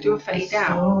like to do a fade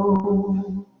out.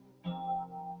 bestow.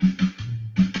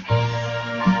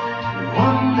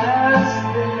 One last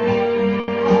thing,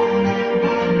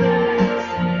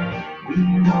 we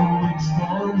know it's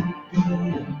time to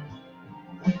pay,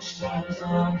 which time's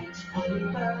on its way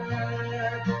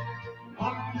back.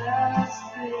 One last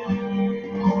thing,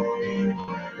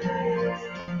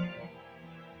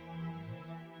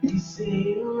 we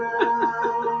stay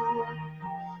around.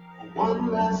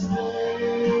 One last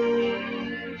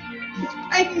thing, It's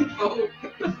painful.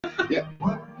 Yeah.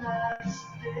 one last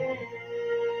thing.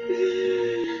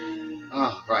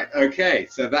 Oh, right. Okay.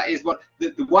 So that is what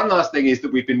the one last thing is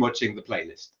that we've been watching the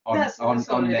playlist on That's all it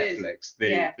Netflix. But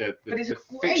it's The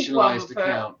a great one fictionalized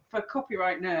account. for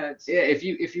copyright nerds. Yeah. If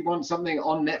you want something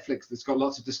on Netflix that's got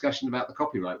lots of discussion about the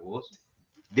copyright wars,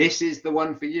 this is the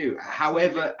one for you.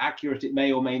 However accurate it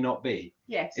may or may not be.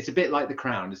 Yes. It's a bit like The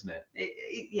Crown, isn't it?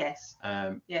 Yes.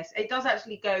 Yes. It does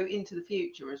actually go into the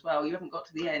future as well. You haven't got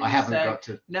to the end. I haven't got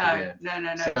to. No.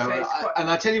 So, and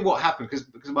I tell you what happened because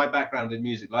of my background in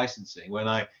music licensing. When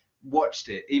I watched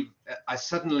it, I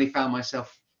suddenly found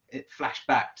myself. It flashed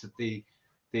back to the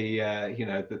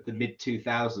mid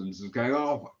 2000s and going,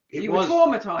 oh, you were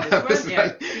traumatized,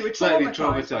 weren't you? You were slightly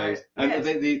traumatized. And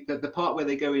the part where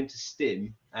they go into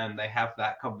STIM and they have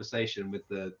that conversation with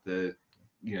the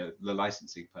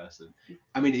licensing person.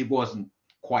 I mean, it wasn't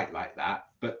quite like that,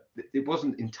 but it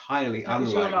wasn't entirely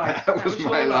unlike that. That was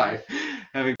my life.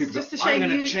 Having people just go, a shame I'm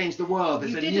going to change the world.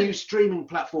 There's a new streaming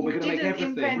platform. We're going to make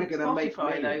everything. We're going to make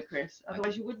Spotify though, Chris.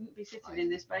 Otherwise, you wouldn't be sitting in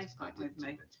this basement with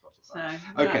me. So,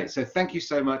 okay, so thank you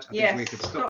so much. I think we could stop.